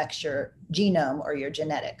nutrition affects your genome or your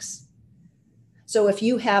genetics. So if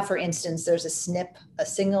you have, for instance, there's a SNP, a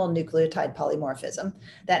single nucleotide polymorphism,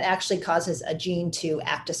 that actually causes a gene to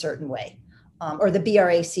act a certain way, or the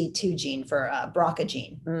BRAC2 gene for BRCA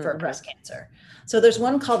gene for breast cancer. So there's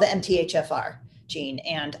one called the MTHFR gene,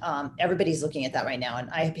 and everybody's looking at that right now. And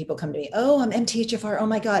I have people come to me, oh, I'm MTHFR. Oh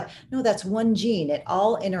my God. No, that's one gene. It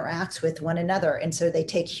all interacts with one another. And so they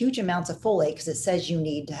take huge amounts of folate because it says you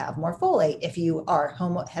need to have more folate if you are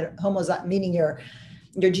homozygote, meaning your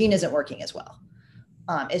gene isn't working as well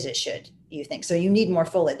as it should, you think. So you need more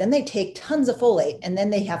folate. Then they take tons of folate, and then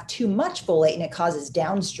they have too much folate, and it causes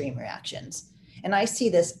downstream reactions. And I see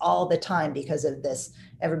this all the time because of this.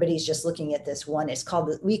 Everybody's just looking at this one.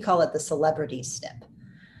 We call it the celebrity SNP.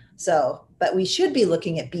 So, but we should be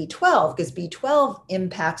looking at B12, because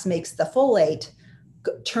B12 makes the folate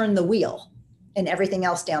turn the wheel, and everything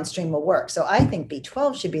else downstream will work. So I think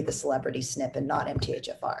B12 should be the celebrity SNP and not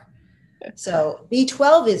MTHFR. So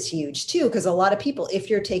B12 is huge too, because a lot of people, if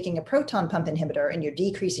you're taking a proton pump inhibitor and you're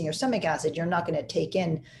decreasing your stomach acid, you're not going to take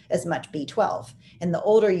in as much B12. And the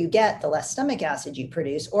older you get, the less stomach acid you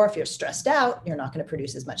produce. Or if you're stressed out, you're not going to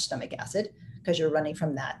produce as much stomach acid because you're running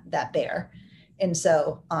from that bear. And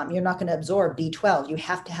so you're not going to absorb B12. You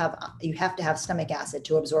have to have stomach acid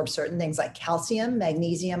to absorb certain things like calcium,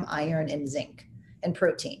 magnesium, iron, and zinc, and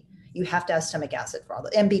protein. You have to have stomach acid for all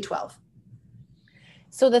and B12.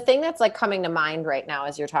 So the thing that's like coming to mind right now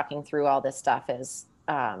as you're talking through all this stuff is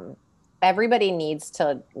everybody needs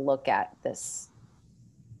to look at this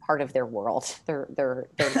part of their world, their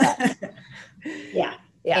gut. Yeah.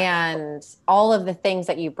 And all of the things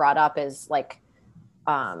that you brought up is like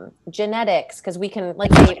genetics, because we can,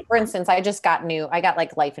 like, say, for instance, I got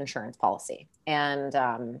like life insurance policy, and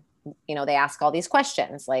they ask all these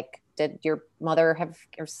questions like, did your father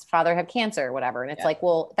have cancer or whatever? And it's like,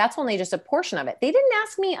 well, that's only just a portion of it. They didn't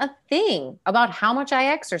ask me a thing about how much I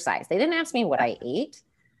exercise. They didn't ask me what I ate.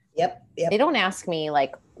 Yep. They don't ask me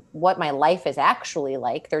like what my life is actually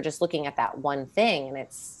like. They're just looking at that one thing. And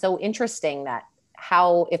it's so interesting that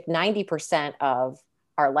if 90% of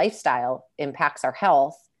our lifestyle impacts our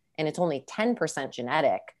health and it's only 10%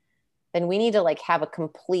 genetic, then we need to like have a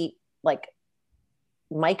complete like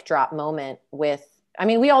mic drop moment with, I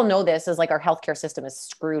mean, we all know this is like our healthcare system is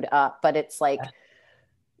screwed up, but it's like,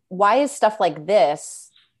 why is stuff like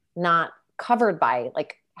this not covered by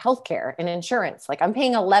like healthcare and insurance? Like I'm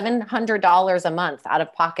paying $1,100 a month out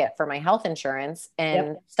of pocket for my health insurance,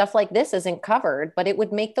 and stuff like this isn't covered, but it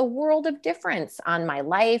would make the world of difference on my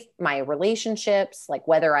life, my relationships, like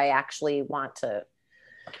whether I actually want to,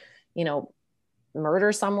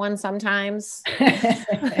 murder someone sometimes.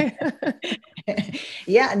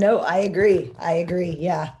 Yeah, no, I agree.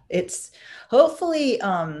 Yeah. It's hopefully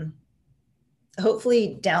down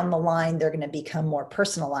the line, they're going to become more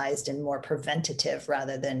personalized and more preventative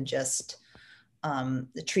rather than just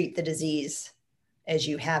treat the disease as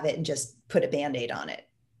you have it and just put a Band-Aid on it.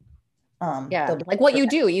 Like what you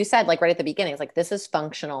do, you said like right at the beginning, it's like, this is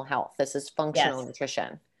functional health. This is functional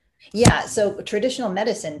nutrition. Yeah. So traditional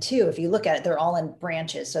medicine too, if you look at it, they're all in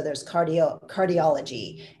branches. So there's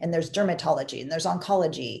cardiology, and there's dermatology, and there's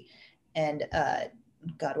oncology, and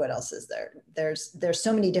God, what else is there? There's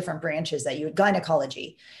so many different branches that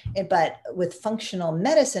gynecology, but with functional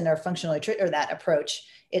medicine or or that approach,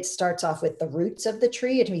 it starts off with the roots of the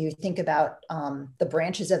tree. And when you think about the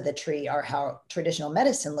branches of the tree are how traditional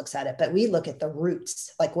medicine looks at it, but we look at the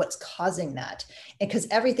roots, like what's causing that. And because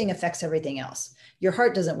everything affects everything else. Your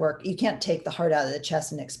heart doesn't work. You can't take the heart out of the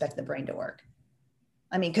chest and expect the brain to work.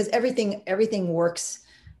 I mean, because everything works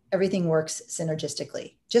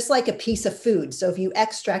synergistically, just like a piece of food. So if you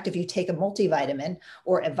take a multivitamin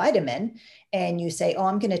or a vitamin and you say, oh,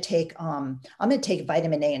 I'm going to take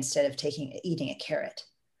vitamin A instead of eating a carrot.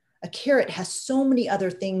 A carrot has so many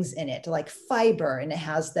other things in it, like fiber, and it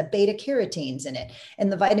has the beta carotenes in it.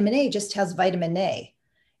 And the vitamin A just has vitamin A.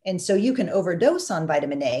 And so you can overdose on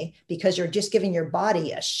vitamin A because you're just giving your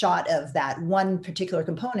body a shot of that one particular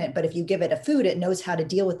component. But if you give it a food, it knows how to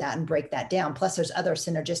deal with that and break that down. Plus there's other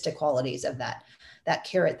synergistic qualities of that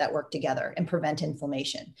carrot that work together and prevent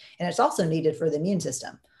inflammation. And it's also needed for the immune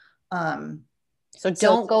system. So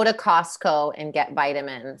don't go to Costco and get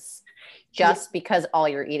vitamins just because all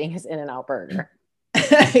you're eating is In-N-Out Burger.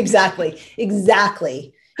 Exactly.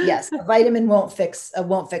 Yes, a vitamin won't fix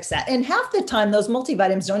that. And half the time, those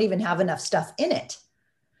multivitamins don't even have enough stuff in it,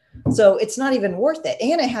 so it's not even worth it.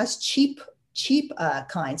 And it has cheap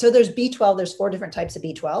kind. So there's B12. There's 4 different types of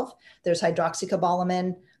B12. There's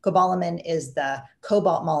hydroxycobalamin. Cobalamin is the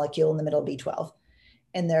cobalt molecule in the middle of B12.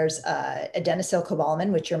 And there's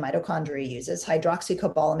adenylcobalamin, which your mitochondria uses.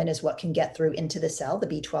 Hydroxycobalamin is what can get through into the cell, the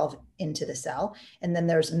B12 into the cell. And then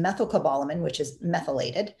there's methylcobalamin, which is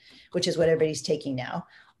methylated, which is what everybody's taking now.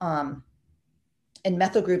 And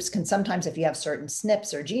methyl groups can sometimes, if you have certain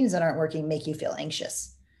SNPs or genes that aren't working, make you feel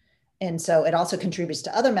anxious. And so it also contributes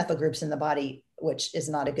to other methyl groups in the body, which is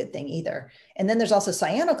not a good thing either. And then there's also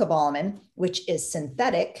cyanocobalamin, which is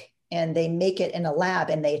synthetic, and they make it in a lab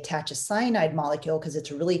and they attach a cyanide molecule because it's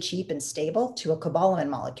really cheap and stable to a cobalamin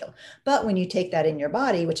molecule. But when you take that in your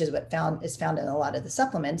body, which is what is found in a lot of the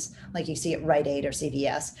supplements, like you see at Rite Aid or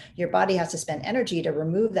CVS, your body has to spend energy to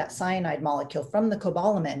remove that cyanide molecule from the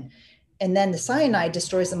cobalamin. And then the cyanide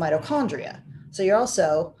destroys the mitochondria. So you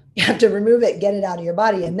have to remove it, get it out of your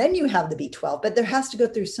body, and then you have the B12. But there has to go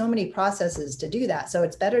through so many processes to do that. So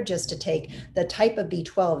it's better just to take the type of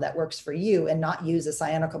B12 that works for you and not use a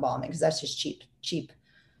cyanocobalamin, because that's just cheap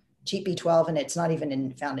B12, and it's not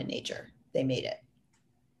even found in nature. They made it.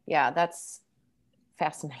 Yeah, that's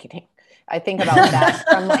fascinating. I think about that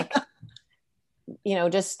from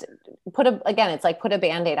just put a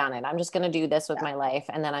Band-Aid on it. I'm just going to do this with my life,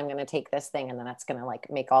 and then I'm going to take this thing, and then that's going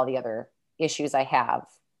to make all the other issues I have.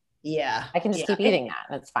 Yeah. I can just keep eating that.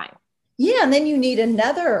 And it's fine. Yeah. And then you need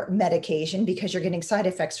another medication because you're getting side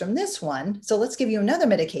effects from this one. So let's give you another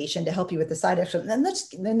medication to help you with the side effects. And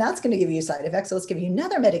then that's going to give you side effects. So let's give you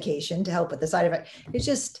another medication to help with the side effect. It's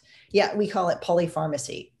just, we call it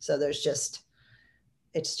polypharmacy. So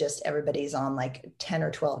it's just everybody's on like 10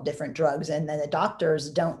 or 12 different drugs. And then the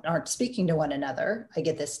doctors aren't speaking to one another. I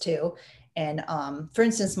get this too. And for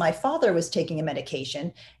instance, my father was taking a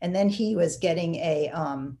medication, and then he was getting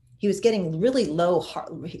really low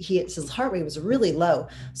his heart rate was really low.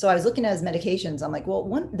 So I was looking at his medications. I'm like,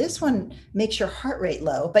 well, this one makes your heart rate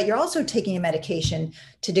low, but you're also taking a medication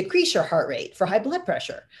to decrease your heart rate for high blood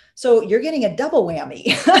pressure. So you're getting a double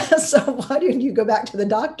whammy. So why didn't you go back to the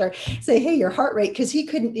doctor, say, hey, your heart rate, because he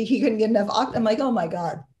couldn't get enough oxygen. I'm like, oh my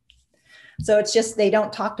God. So it's just, they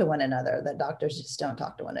don't talk to one another. The doctors just don't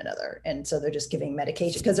talk to one another. And so they're just giving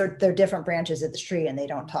medication because they're different branches of the tree and they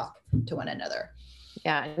don't talk to one another.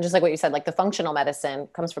 Yeah. And just like what you said, like the functional medicine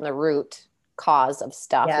comes from the root cause of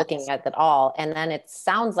stuff, looking at it all. And then it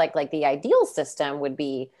sounds like the ideal system would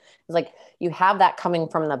be like you have that coming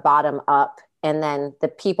from the bottom up, and then the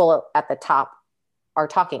people at the top are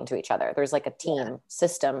talking to each other. There's like a team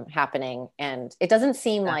system happening. And it doesn't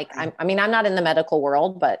seem like I'm not in the medical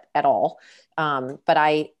world, but at all. But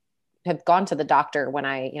I have gone to the doctor when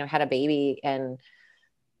I, had a baby, and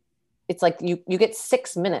it's like, you get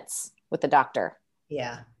 6 minutes with the doctor.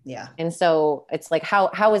 Yeah. Yeah. And so it's like,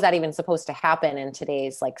 how is that even supposed to happen in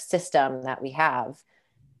today's system that we have?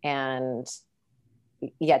 And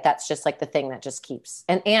yet that's just the thing that just keeps,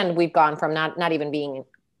 and we've gone from not even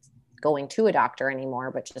going to a doctor anymore,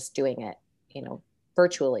 but just doing it,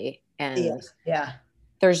 virtually. And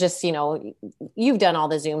there's just, you've done all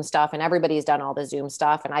the Zoom stuff, and everybody's done all the Zoom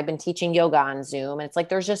stuff. And I've been teaching yoga on Zoom, and it's like,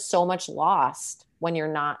 there's just so much lost when you're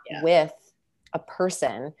not with a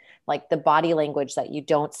person, like the body language that you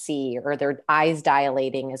don't see, or their eyes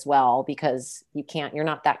dilating as well, because you're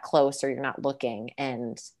not that close, or you're not looking,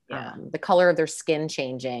 and the color of their skin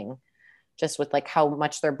changing, just with like how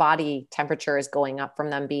much their body temperature is going up from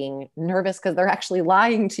them being nervous because they're actually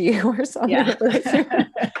lying to you or something. Yeah,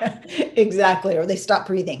 exactly. Or they stop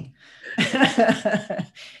breathing.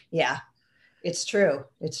 Yeah, it's true.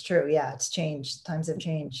 It's true. Yeah, it's changed. Times have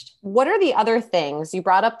changed. What are the other things you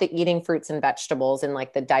brought up? The eating fruits and vegetables and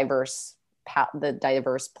like the diverse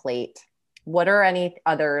plate. What are any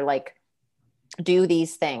other like do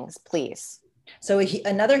these things, please? So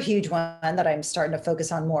another huge one that I'm starting to focus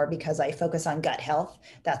on more because I focus on gut health.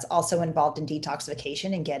 That's also involved in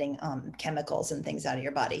detoxification and getting chemicals and things out of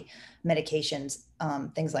your body, medications,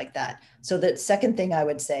 things like that. So the second thing I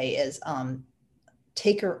would say is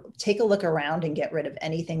take a look around and get rid of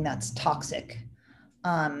anything that's toxic.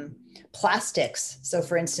 Plastics. So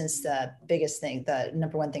for instance, the biggest thing, the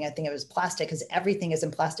number one thing I think it was plastic, because everything is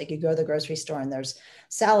in plastic. You go to the grocery store and there's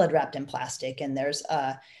salad wrapped in plastic, and there's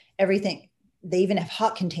everything. They even have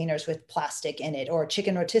hot containers with plastic in it, or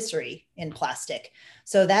chicken rotisserie in plastic.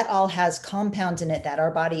 So that all has compounds in it that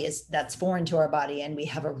our body that's foreign to our body. And we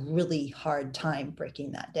have a really hard time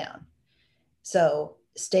breaking that down. So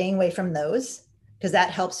staying away from those, because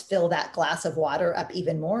that helps fill that glass of water up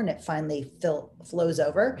even more and it finally flows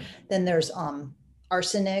over. Then there's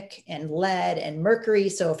arsenic and lead and mercury.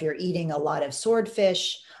 So if you're eating a lot of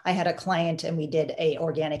swordfish, I had a client and we did a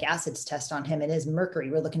organic acids test on him and his mercury,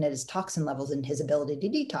 we're looking at his toxin levels and his ability to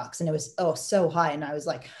detox. And it was, so high. And I was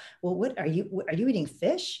like, well, what are you eating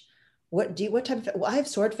fish? What type of, well, I have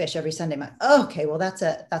swordfish every Sunday. I'm like, oh, okay, well, that's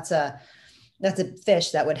a fish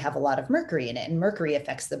that would have a lot of mercury in it. And mercury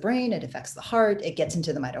affects the brain, it affects the heart, it gets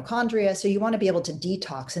into the mitochondria. So you want to be able to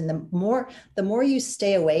detox. And the more you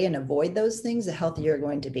stay away and avoid those things, the healthier you're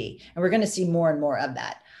going to be. And we're going to see more and more of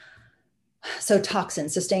that. So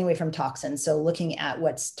toxins, so staying away from toxins. So looking at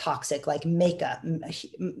what's toxic, like makeup,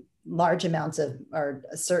 large amounts of, or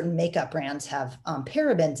certain makeup brands have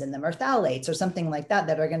parabens in them or phthalates or something like that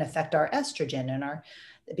are going to affect our estrogen and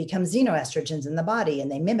it becomes xenoestrogens in the body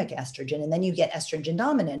and they mimic estrogen. And then you get estrogen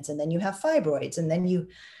dominance and then you have fibroids and then you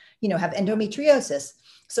have endometriosis.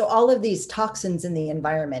 So all of these toxins in the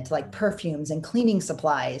environment, like perfumes and cleaning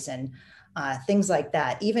supplies and things like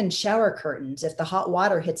that, even shower curtains, if the hot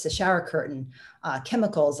water hits the shower curtain,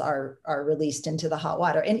 chemicals are released into the hot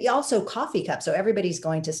water. And also coffee cups. So everybody's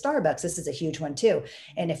going to Starbucks. This is a huge one too.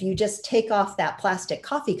 And if you just take off that plastic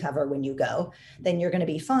coffee cover when you go, then you're going to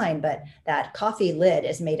be fine. But that coffee lid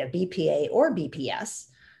is made of BPA or BPS,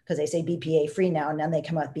 because they say BPA free now, and then they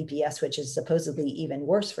come out with BPS, which is supposedly even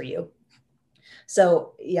worse for you.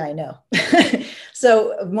 So yeah, I know.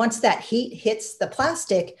 So once that heat hits the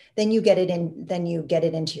plastic, then you get it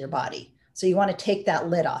into your body. So you want to take that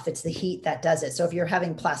lid off. It's the heat that does it. So if you're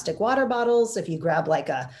having plastic water bottles, if you grab like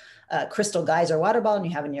a Crystal Geyser water bottle and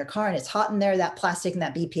you have it in your car and it's hot in there, that plastic and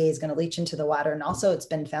that BPA is going to leach into the water. And also it's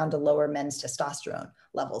been found to lower men's testosterone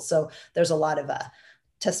levels. So there's a lot of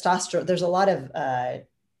testosterone. There's a lot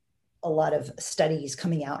of studies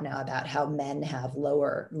coming out now about how men have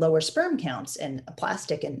lower sperm counts, and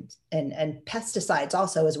plastic and pesticides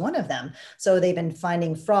also is one of them. So they've been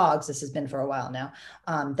finding frogs, this has been for a while now,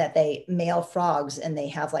 that male frogs, and they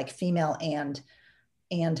have like female and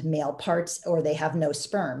male parts, or they have no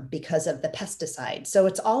sperm because of the pesticide. So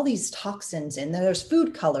it's all these toxins, and there's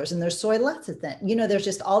food colors and there's soy lecithin, there's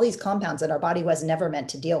just all these compounds that our body was never meant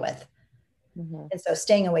to deal with. Mm-hmm. And so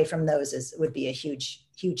staying away from those would be a huge,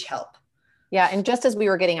 huge help. Yeah. And just as we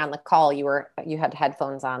were getting on the call, you had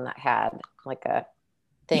headphones on that had like a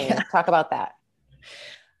thing. Yeah. Talk about that.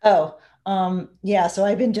 Oh, yeah. So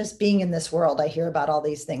I've been just being in this world. I hear about all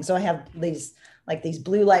these things. So I have these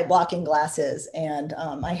blue light blocking glasses, and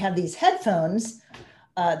I have these headphones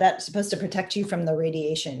that's supposed to protect you from the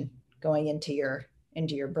radiation going into your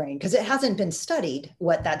brain, because it hasn't been studied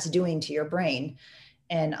what that's doing to your brain.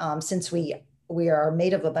 And since we are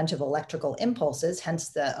made of a bunch of electrical impulses, hence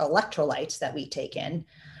the electrolytes that we take in,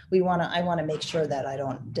 I want to make sure that I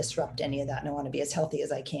don't disrupt any of that. And I want to be as healthy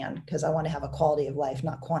as I can, because I want to have a quality of life,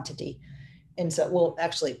 not quantity. And so, well,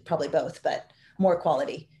 actually probably both, but more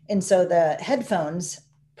quality. And so the headphones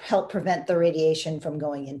help prevent the radiation from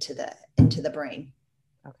going into the brain.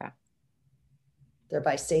 Okay. They're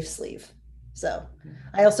by Safe Sleeve. So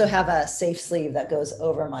I also have a safe sleeve that goes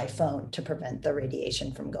over my phone to prevent the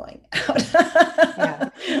radiation from going out. Yeah.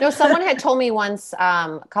 No, someone had told me once,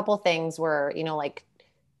 a couple things were,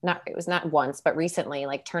 it was not once, but recently,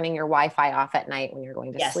 like turning your Wi-Fi off at night when you're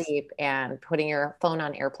going to yes. sleep, and putting your phone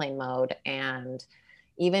on airplane mode. And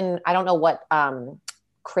even, I don't know what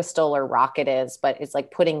crystal or rock it is, but it's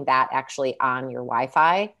like putting that actually on your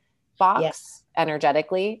Wi-Fi box. Yes.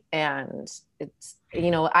 Energetically. And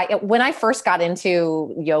when I first got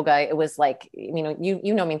into yoga, it was like,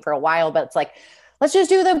 you know me for a while, but it's like, let's just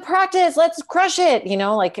do the practice. Let's crush it.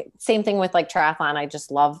 Like same thing with like triathlon. I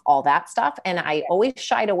just love all that stuff. And I always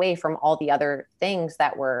shied away from all the other things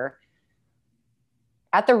that were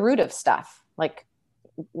at the root of stuff. Like,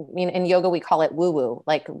 in yoga, we call it woo-woo,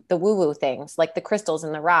 like the woo-woo things, like the crystals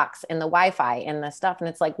and the rocks and the Wi-Fi and the stuff. And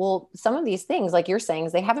it's like, well, some of these things, like you're saying,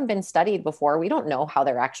 they haven't been studied before. We don't know how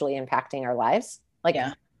they're actually impacting our lives. Like,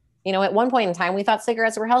 at one point in time, we thought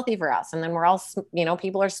cigarettes were healthy for us. And then we're all,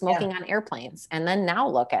 people are smoking on airplanes. And then now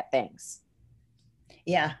look at things.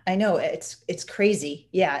 Yeah, I know. It's crazy.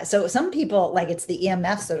 Yeah. So some people, like, it's the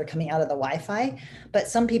EMFs that are coming out of the Wi-Fi, but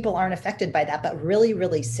some people aren't affected by that. But really,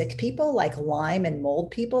 really sick people, like Lyme and mold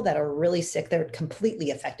people that are really sick, they're completely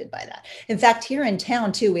affected by that. In fact, here in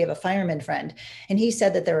town too, we have a fireman friend, and he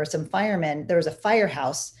said that there were some firemen, there was a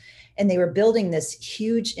firehouse, and they were building this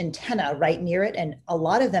huge antenna right near it. And a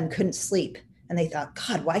lot of them couldn't sleep. And they thought,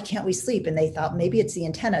 God, why can't we sleep? And they thought maybe it's the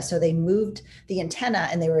antenna. So they moved the antenna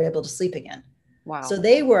and they were able to sleep again. Wow. So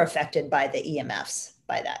they were affected by the EMFs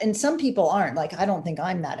by that. And some people aren't. Like, I don't think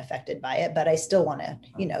I'm that affected by it, but I still want to,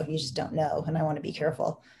 you just don't know. And I want to be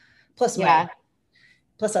careful. Plus I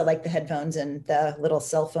like the headphones and the little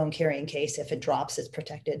cell phone carrying case. If it drops, it's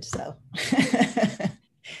protected. So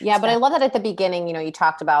yeah, but I love that at the beginning, you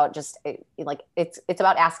talked about just like, it's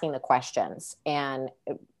about asking the questions, and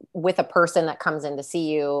with a person that comes in to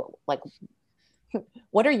see you, like,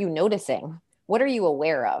 what are you noticing? What are you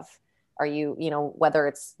aware of? Are you, whether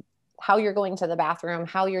it's how you're going to the bathroom,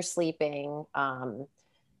 how you're sleeping.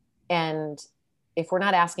 And if we're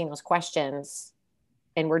not asking those questions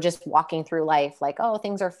and we're just walking through life like, oh,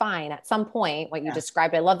 things are fine, at some point, what you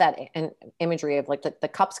described, I love that imagery of like the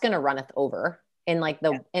cup's going to runneth over in like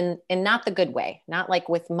in not the good way, not like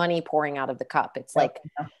with money pouring out of the cup. It's like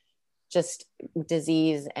just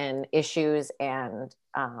disease and issues and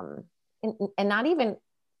not even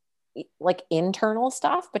like internal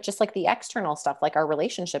stuff, but just like the external stuff, like our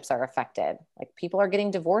relationships are affected. Like people are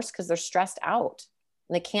getting divorced because they're stressed out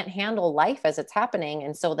and they can't handle life as it's happening.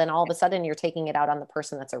 And so then all of a sudden you're taking it out on the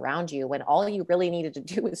person that's around you when all you really needed to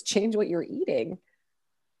do is change what you're eating.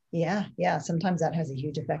 Yeah. Yeah. Sometimes that has a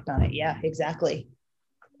huge effect on it. Yeah, exactly.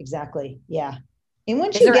 Yeah. And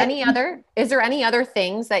once is there any other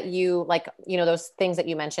things that you like, those things that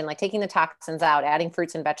you mentioned, like taking the toxins out, adding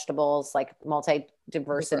fruits and vegetables, like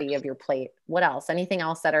multi-diversity of your plate? What else? Anything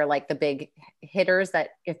else that are like the big hitters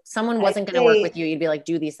that if someone wasn't going to work with you, you'd be like,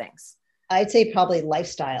 do these things? I'd say probably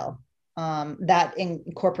lifestyle that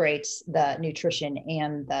incorporates the nutrition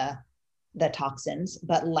and the toxins,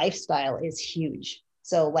 but lifestyle is huge.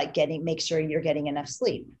 So like make sure you're getting enough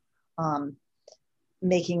sleep.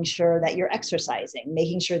 Making sure that you're exercising,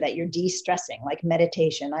 making sure that you're de-stressing, like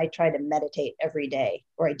meditation. I try to meditate every day,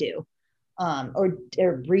 or I do, or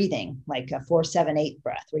breathing, like a 4-7-8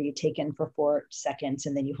 breath, where you take in for 4 seconds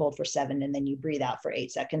and then you hold for 7 and then you breathe out for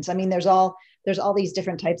 8 seconds. I mean, there's all these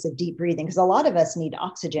different types of deep breathing, because a lot of us need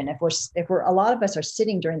oxygen. If a lot of us are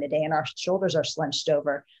sitting during the day and our shoulders are slunched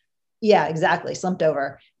over. Yeah, exactly. Slumped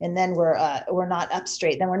over. And then we're not up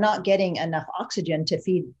straight. Then we're not getting enough oxygen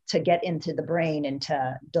to get into the brain and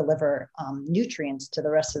to deliver nutrients to the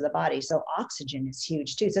rest of the body. So oxygen is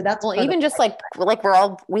huge too. So that's even just like we're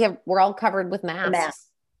all covered with masks.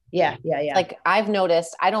 Yeah. Like I've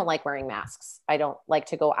noticed, I don't like wearing masks. I don't like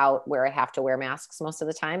to go out where I have to wear masks most of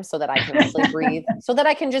the time so that I can actually breathe, so that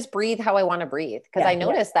I can just breathe how I want to breathe. Because I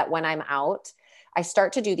notice that when I'm out, I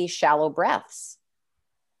start to do these shallow breaths.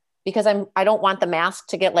 Because I don't want the mask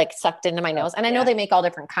to get like sucked into my nose. And I know they make all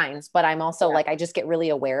different kinds, but I'm also like, I just get really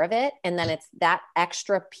aware of it. And then it's that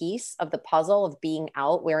extra piece of the puzzle of being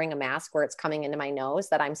out wearing a mask where it's coming into my nose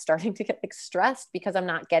that I'm starting to get like stressed because I'm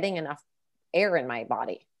not getting enough air in my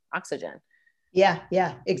body, oxygen. Yeah,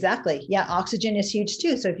 exactly. Yeah. Oxygen is huge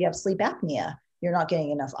too. So if you have sleep apnea, you're not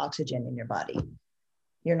getting enough oxygen in your body.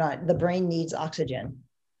 The brain needs oxygen.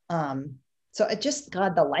 So it just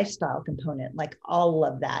got the lifestyle component, like all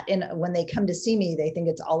of that. And when they come to see me, they think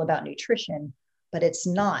it's all about nutrition, but it's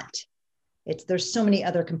not. There's so many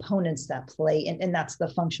other components that play, and that's the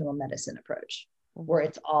functional medicine approach, where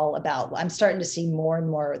it's all about, I'm starting to see more and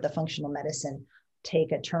more of the functional medicine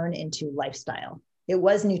take a turn into lifestyle. It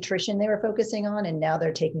was nutrition they were focusing on, and now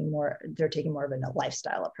they're taking more of a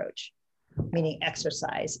lifestyle approach, meaning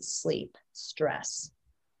exercise, sleep, stress,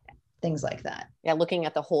 things like that. Yeah. Looking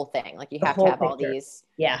at the whole thing. Like you have to have all these.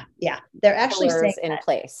 Yeah. They're actually saying in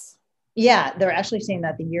place. Yeah. They're actually saying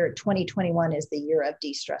that the year 2021 is the year of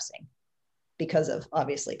de-stressing because of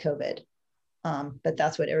obviously COVID. But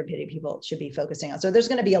that's what people should be focusing on. So there's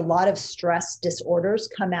going to be a lot of stress disorders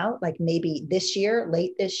come out, like maybe this year,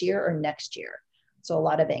 late this year or next year. So a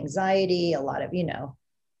lot of anxiety, a lot of,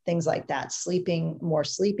 things like that, more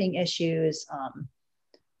sleeping issues,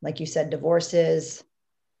 like you said, divorces,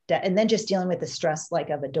 and then just dealing with the stress like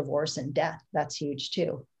of a divorce and death. That's huge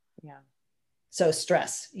too. Yeah. So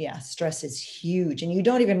stress is huge, and you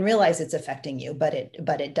don't even realize it's affecting you, but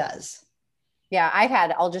it does. Yeah,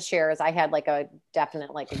 I'll just share is I had like a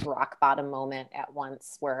definite, like a rock bottom moment at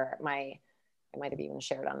once where I might have even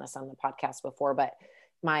shared on this on the podcast before, but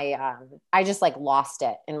I just like lost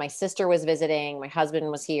it. And my sister was visiting, my husband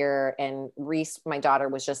was here, and Reese, my daughter,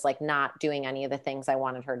 was just like not doing any of the things I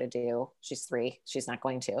wanted her to do. She's 3. She's not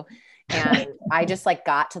going to. And I just like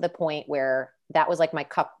got to the point where that was like my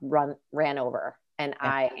cup ran over, and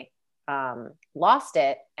yeah. I lost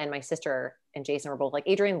it. And my sister and Jason were both like,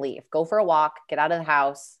 Adrienne, leave, go for a walk, get out of the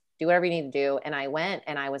house, do whatever you need to do. And I went,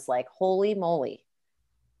 and I was like, holy moly,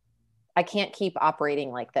 I can't keep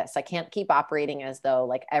operating like this. I can't keep operating as though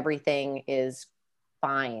like everything is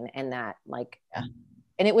fine. And that like, yeah.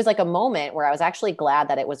 And it was like a moment where I was actually glad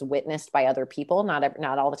that it was witnessed by other people. Not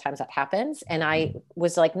all the times that happens. And I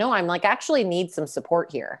was like, no, I'm like, actually need some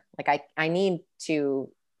support here. Like I need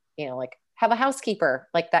to, like have a housekeeper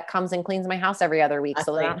like that comes and cleans my house every other week.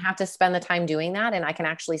 So that I don't have to spend the time doing that. And I can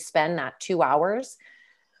actually spend that 2 hours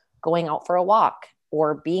going out for a walk,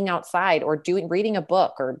 or being outside, or reading a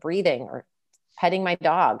book, or breathing, or petting my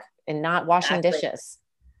dog, and not washing dishes.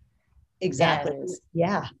 Exactly.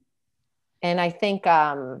 Yeah. And I think,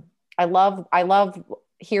 I love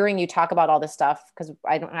hearing you talk about all this stuff, because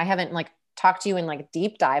I haven't like talked to you in like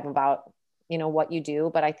deep dive about, what you do,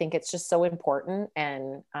 but I think it's just so important.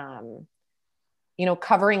 And,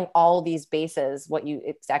 covering all these bases,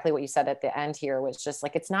 exactly what you said at the end here was just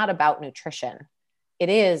like, it's not about nutrition. It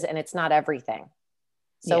is, and it's not everything.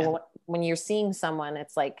 So when you're seeing someone,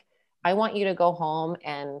 it's like, I want you to go home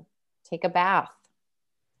and take a bath.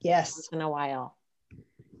 Yes. Once in a while.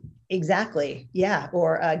 Exactly. Yeah.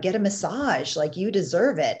 Or get a massage, like you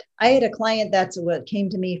deserve it. I had a client that's what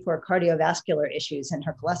came to me for cardiovascular issues, and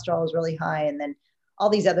her cholesterol was really high. And then all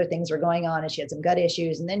these other things were going on, and she had some gut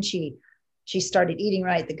issues. And then she started eating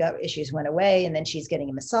right. The gut issues went away, and then she's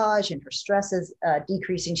getting a massage, and her stress is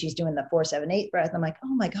decreasing. She's doing the 4-7-8 breath. I'm like,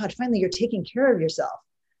 oh my God, finally you're taking care of yourself.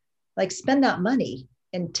 Like, spend that money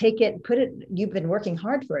and take it, you've been working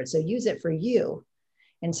hard for it. So use it for you.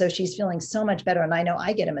 And so she's feeling so much better. And I know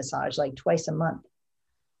I get a massage like twice a month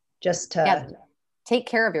just to take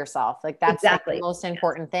care of yourself. Like that's exactly like the most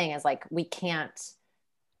important thing is like, we can't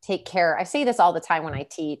take care. I say this all the time when I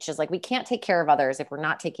teach is like, we can't take care of others if we're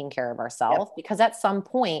not taking care of ourselves, because at some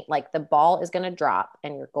point, like the ball is going to drop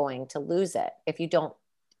and you're going to lose it. If you don't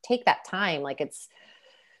take that time, like it's,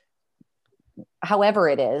 however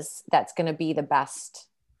it is, that's going to be the best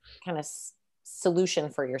kind of solution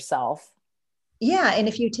for yourself. Yeah. And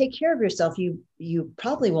if you take care of yourself, you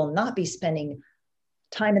probably will not be spending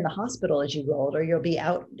time in the hospital as you grow older. You'll be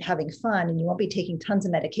out having fun, and you won't be taking tons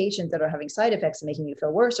of medications that are having side effects and making you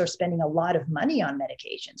feel worse, or spending a lot of money on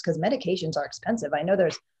medications, because medications are expensive. I know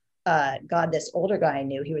there's this older guy I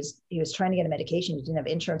knew, he was trying to get a medication. He didn't have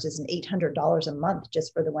insurance. It's $800 a month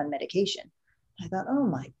just for the one medication. I thought, oh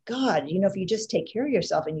my God, if you just take care of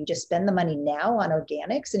yourself and you just spend the money now on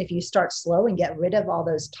organics, and if you start slow and get rid of all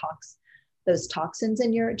those toxins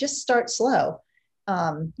in just start slow.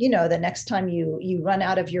 The next time you run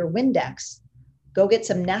out of your Windex, go get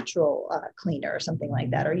some natural cleaner or something like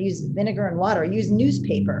that, or use vinegar and water, or use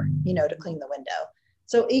newspaper, to clean the window.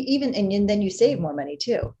 So and then you save more money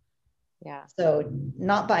too. Yeah. So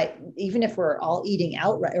even if we're all eating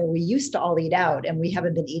out, or we used to all eat out and we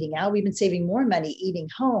haven't been eating out, we've been saving more money eating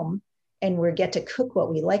home, and we get to cook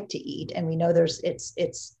what we like to eat. And we know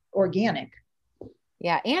it's organic.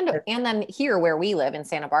 Yeah. And then here where we live in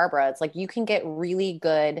Santa Barbara, it's like you can get really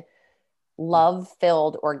good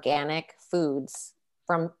love-filled organic foods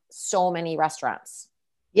from so many restaurants.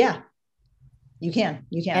 Yeah. You can.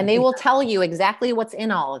 And they will tell you exactly what's in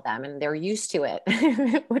all of them, and they're used to it,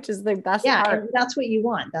 which is the best part. And that's what you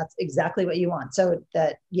want. That's exactly what you want. So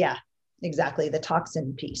exactly, the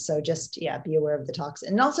toxin piece. So just, be aware of the toxin.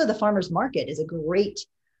 And also the farmer's market is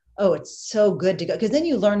it's so good to go, because then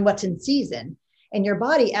you learn what's in season. And your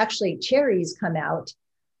body actually,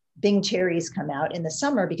 Bing cherries come out in the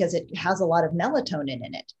summer because it has a lot of melatonin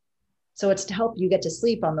in it. So it's to help you get to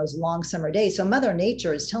sleep on those long summer days. So Mother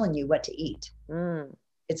Nature is telling you what to eat.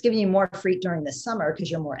 It's giving you more fruit during the summer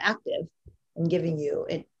because you're more active, and giving you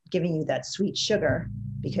that sweet sugar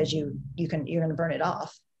because you're going to burn it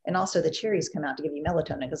off. And also the cherries come out to give you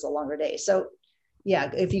melatonin because of the longer day. So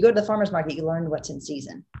Yeah. If you go to the farmer's market, you learn what's in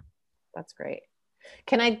season. That's great.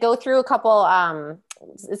 Can I go through a couple,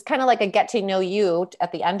 it's kind of like a get to know you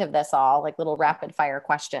at the end of this all, like little rapid fire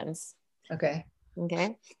questions. Okay.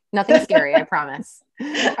 Okay. Nothing scary, I promise.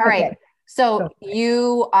 All right. Okay. So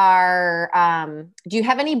you are, do you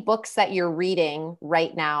have any books that you're reading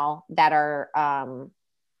right now that are,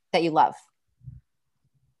 that you love?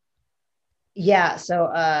 Yeah.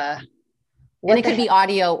 So, And it could be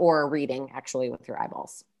audio or reading actually with your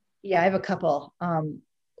eyeballs. Yeah, I have a couple.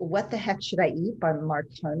 What the Heck Should I Eat by Mark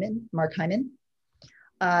Hyman.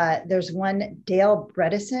 There's one, Dale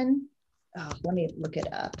Bredesen. Oh, let me look it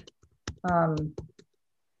up.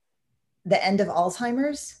 The End of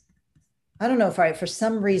Alzheimer's. I don't know if for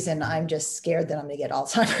some reason, I'm just scared that I'm going to get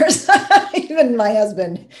Alzheimer's. Even my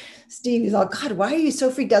husband, Steve, he's all, God, why are you so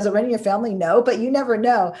freaked out? Does everyone in your family know? But you never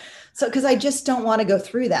know. So, because I just don't want to go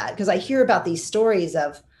through that, because I hear about these stories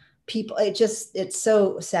of people. It's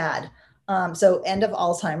so sad. So End of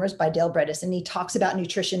Alzheimer's by Dale Bredesen. He talks about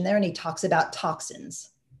nutrition there, and he talks about toxins.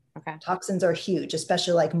 Okay. Toxins are huge,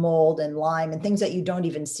 especially like mold and Lyme and things that you don't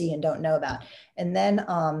even see and don't know about. And then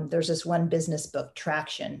there's this one business book,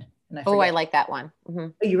 Traction. And I like that one. Mm-hmm.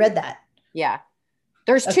 Oh, you read that? Yeah.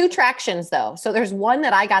 There's two Tractions though. So there's one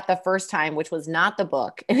that I got the first time, which was not the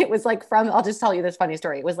book. And it was like I'll just tell you this funny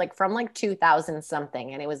story. It was like from like 2000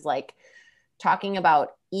 something. And it was like talking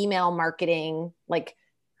about email marketing, like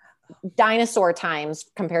dinosaur times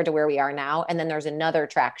compared to where we are now. And then there's another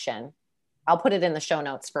Traction. I'll put it in the show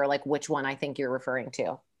notes for like which one I think you're referring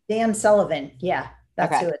to. Dan Sullivan. Yeah.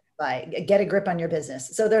 That's who it's by. Get a Grip on Your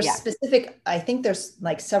Business. So there's specific, I think there's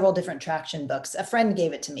like several different Traction books. A friend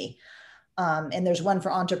gave it to me. And there's one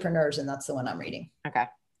for entrepreneurs, and that's the one I'm reading. Okay.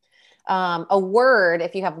 A word,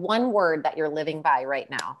 if you have one word that you're living by right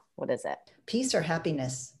now, what is it? Peace or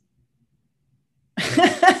happiness?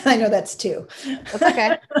 I know that's two. That's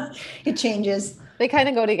okay. It changes. They kind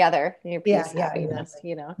of go together. Your peace, happiness, exactly.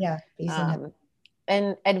 you know? Yeah. Peace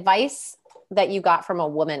and advice that you got from a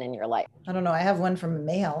woman in your life. I don't know. I have one from a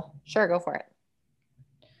male. Sure. Go for it.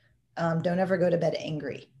 Don't ever go to bed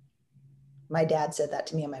angry. My dad said that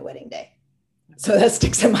to me on my wedding day. So that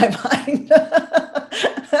sticks in my mind.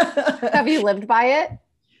 Have you lived by it?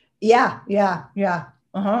 Yeah.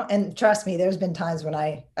 And trust me, there's been times when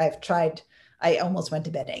I've tried, I almost went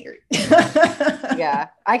to bed angry. Yeah.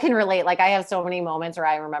 I can relate. Like I have so many moments where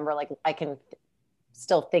I remember like, I can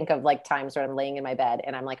still think of like times where I'm laying in my bed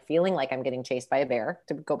and I'm like feeling like I'm getting chased by a bear,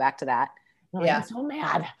 to go back to that. I'm so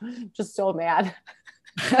mad. Just so mad.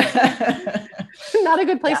 Not a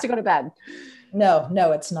good place to go to bed.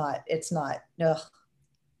 No, it's not. It's not. Ugh.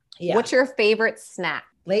 Yeah. What's your favorite snack?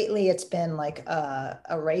 Lately, it's been like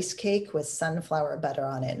a rice cake with sunflower butter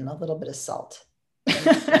on it and a little bit of salt.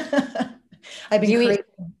 I've been craving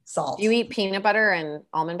salt. Do you eat peanut butter and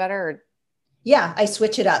almond butter? Or? Yeah, I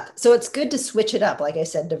switch it up. So it's good to switch it up. Like I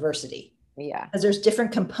said, diversity. Yeah. Because there's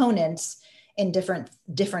different components in different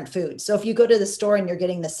foods. So if you go to the store and you're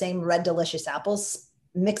getting the same red delicious apples,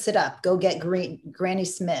 mix it up. Go get Granny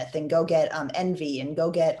Smith and go get Envy and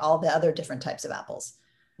go get all the other different types of apples.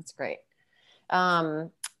 That's great.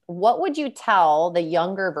 What would you tell the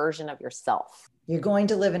younger version of yourself? You're going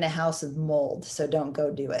to live in a house of mold, so don't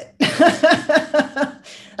go do it.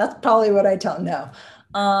 That's probably what I tell. No.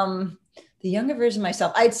 The younger version of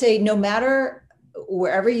myself, I'd say no matter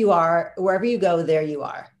wherever you are, wherever you go, there you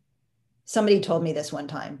are. Somebody told me this one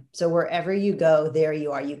time. So wherever you go, there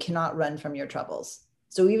you are. You cannot run from your troubles.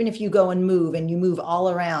 So even if you go and you move all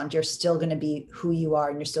around, you're still going to be who you are,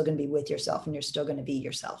 and you're still going to be with yourself, and you're still going to be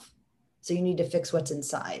yourself. So you need to fix what's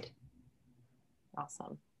inside.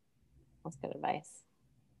 Awesome. That's good advice.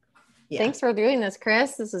 Yeah. Thanks for doing this,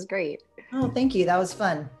 Chris. This is great. Oh, thank you. That was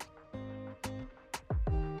fun.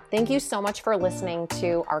 Thank you so much for listening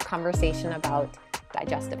to our conversation about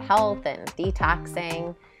digestive health and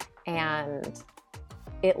detoxing. And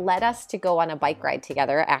it led us to go on a bike ride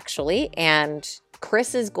together, actually. And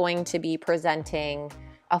Chris is going to be presenting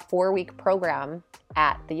a 4-week program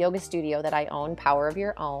at the yoga studio that I own, Power of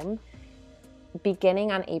Your Own,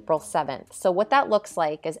 beginning on April 7th. So what that looks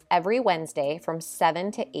like is every Wednesday from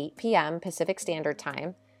 7 to 8 p.m. Pacific Standard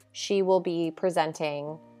Time, she will be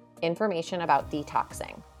presenting information about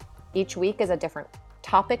detoxing. Each week is a different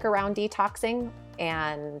topic around detoxing,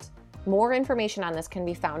 and more information on this can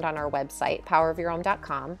be found on our website,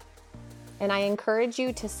 powerofyourown.com. And I encourage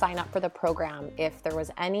you to sign up for the program if there was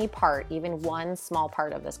any part, even one small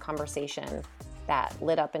part of this conversation that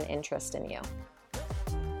lit up an interest in you.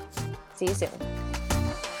 See you soon.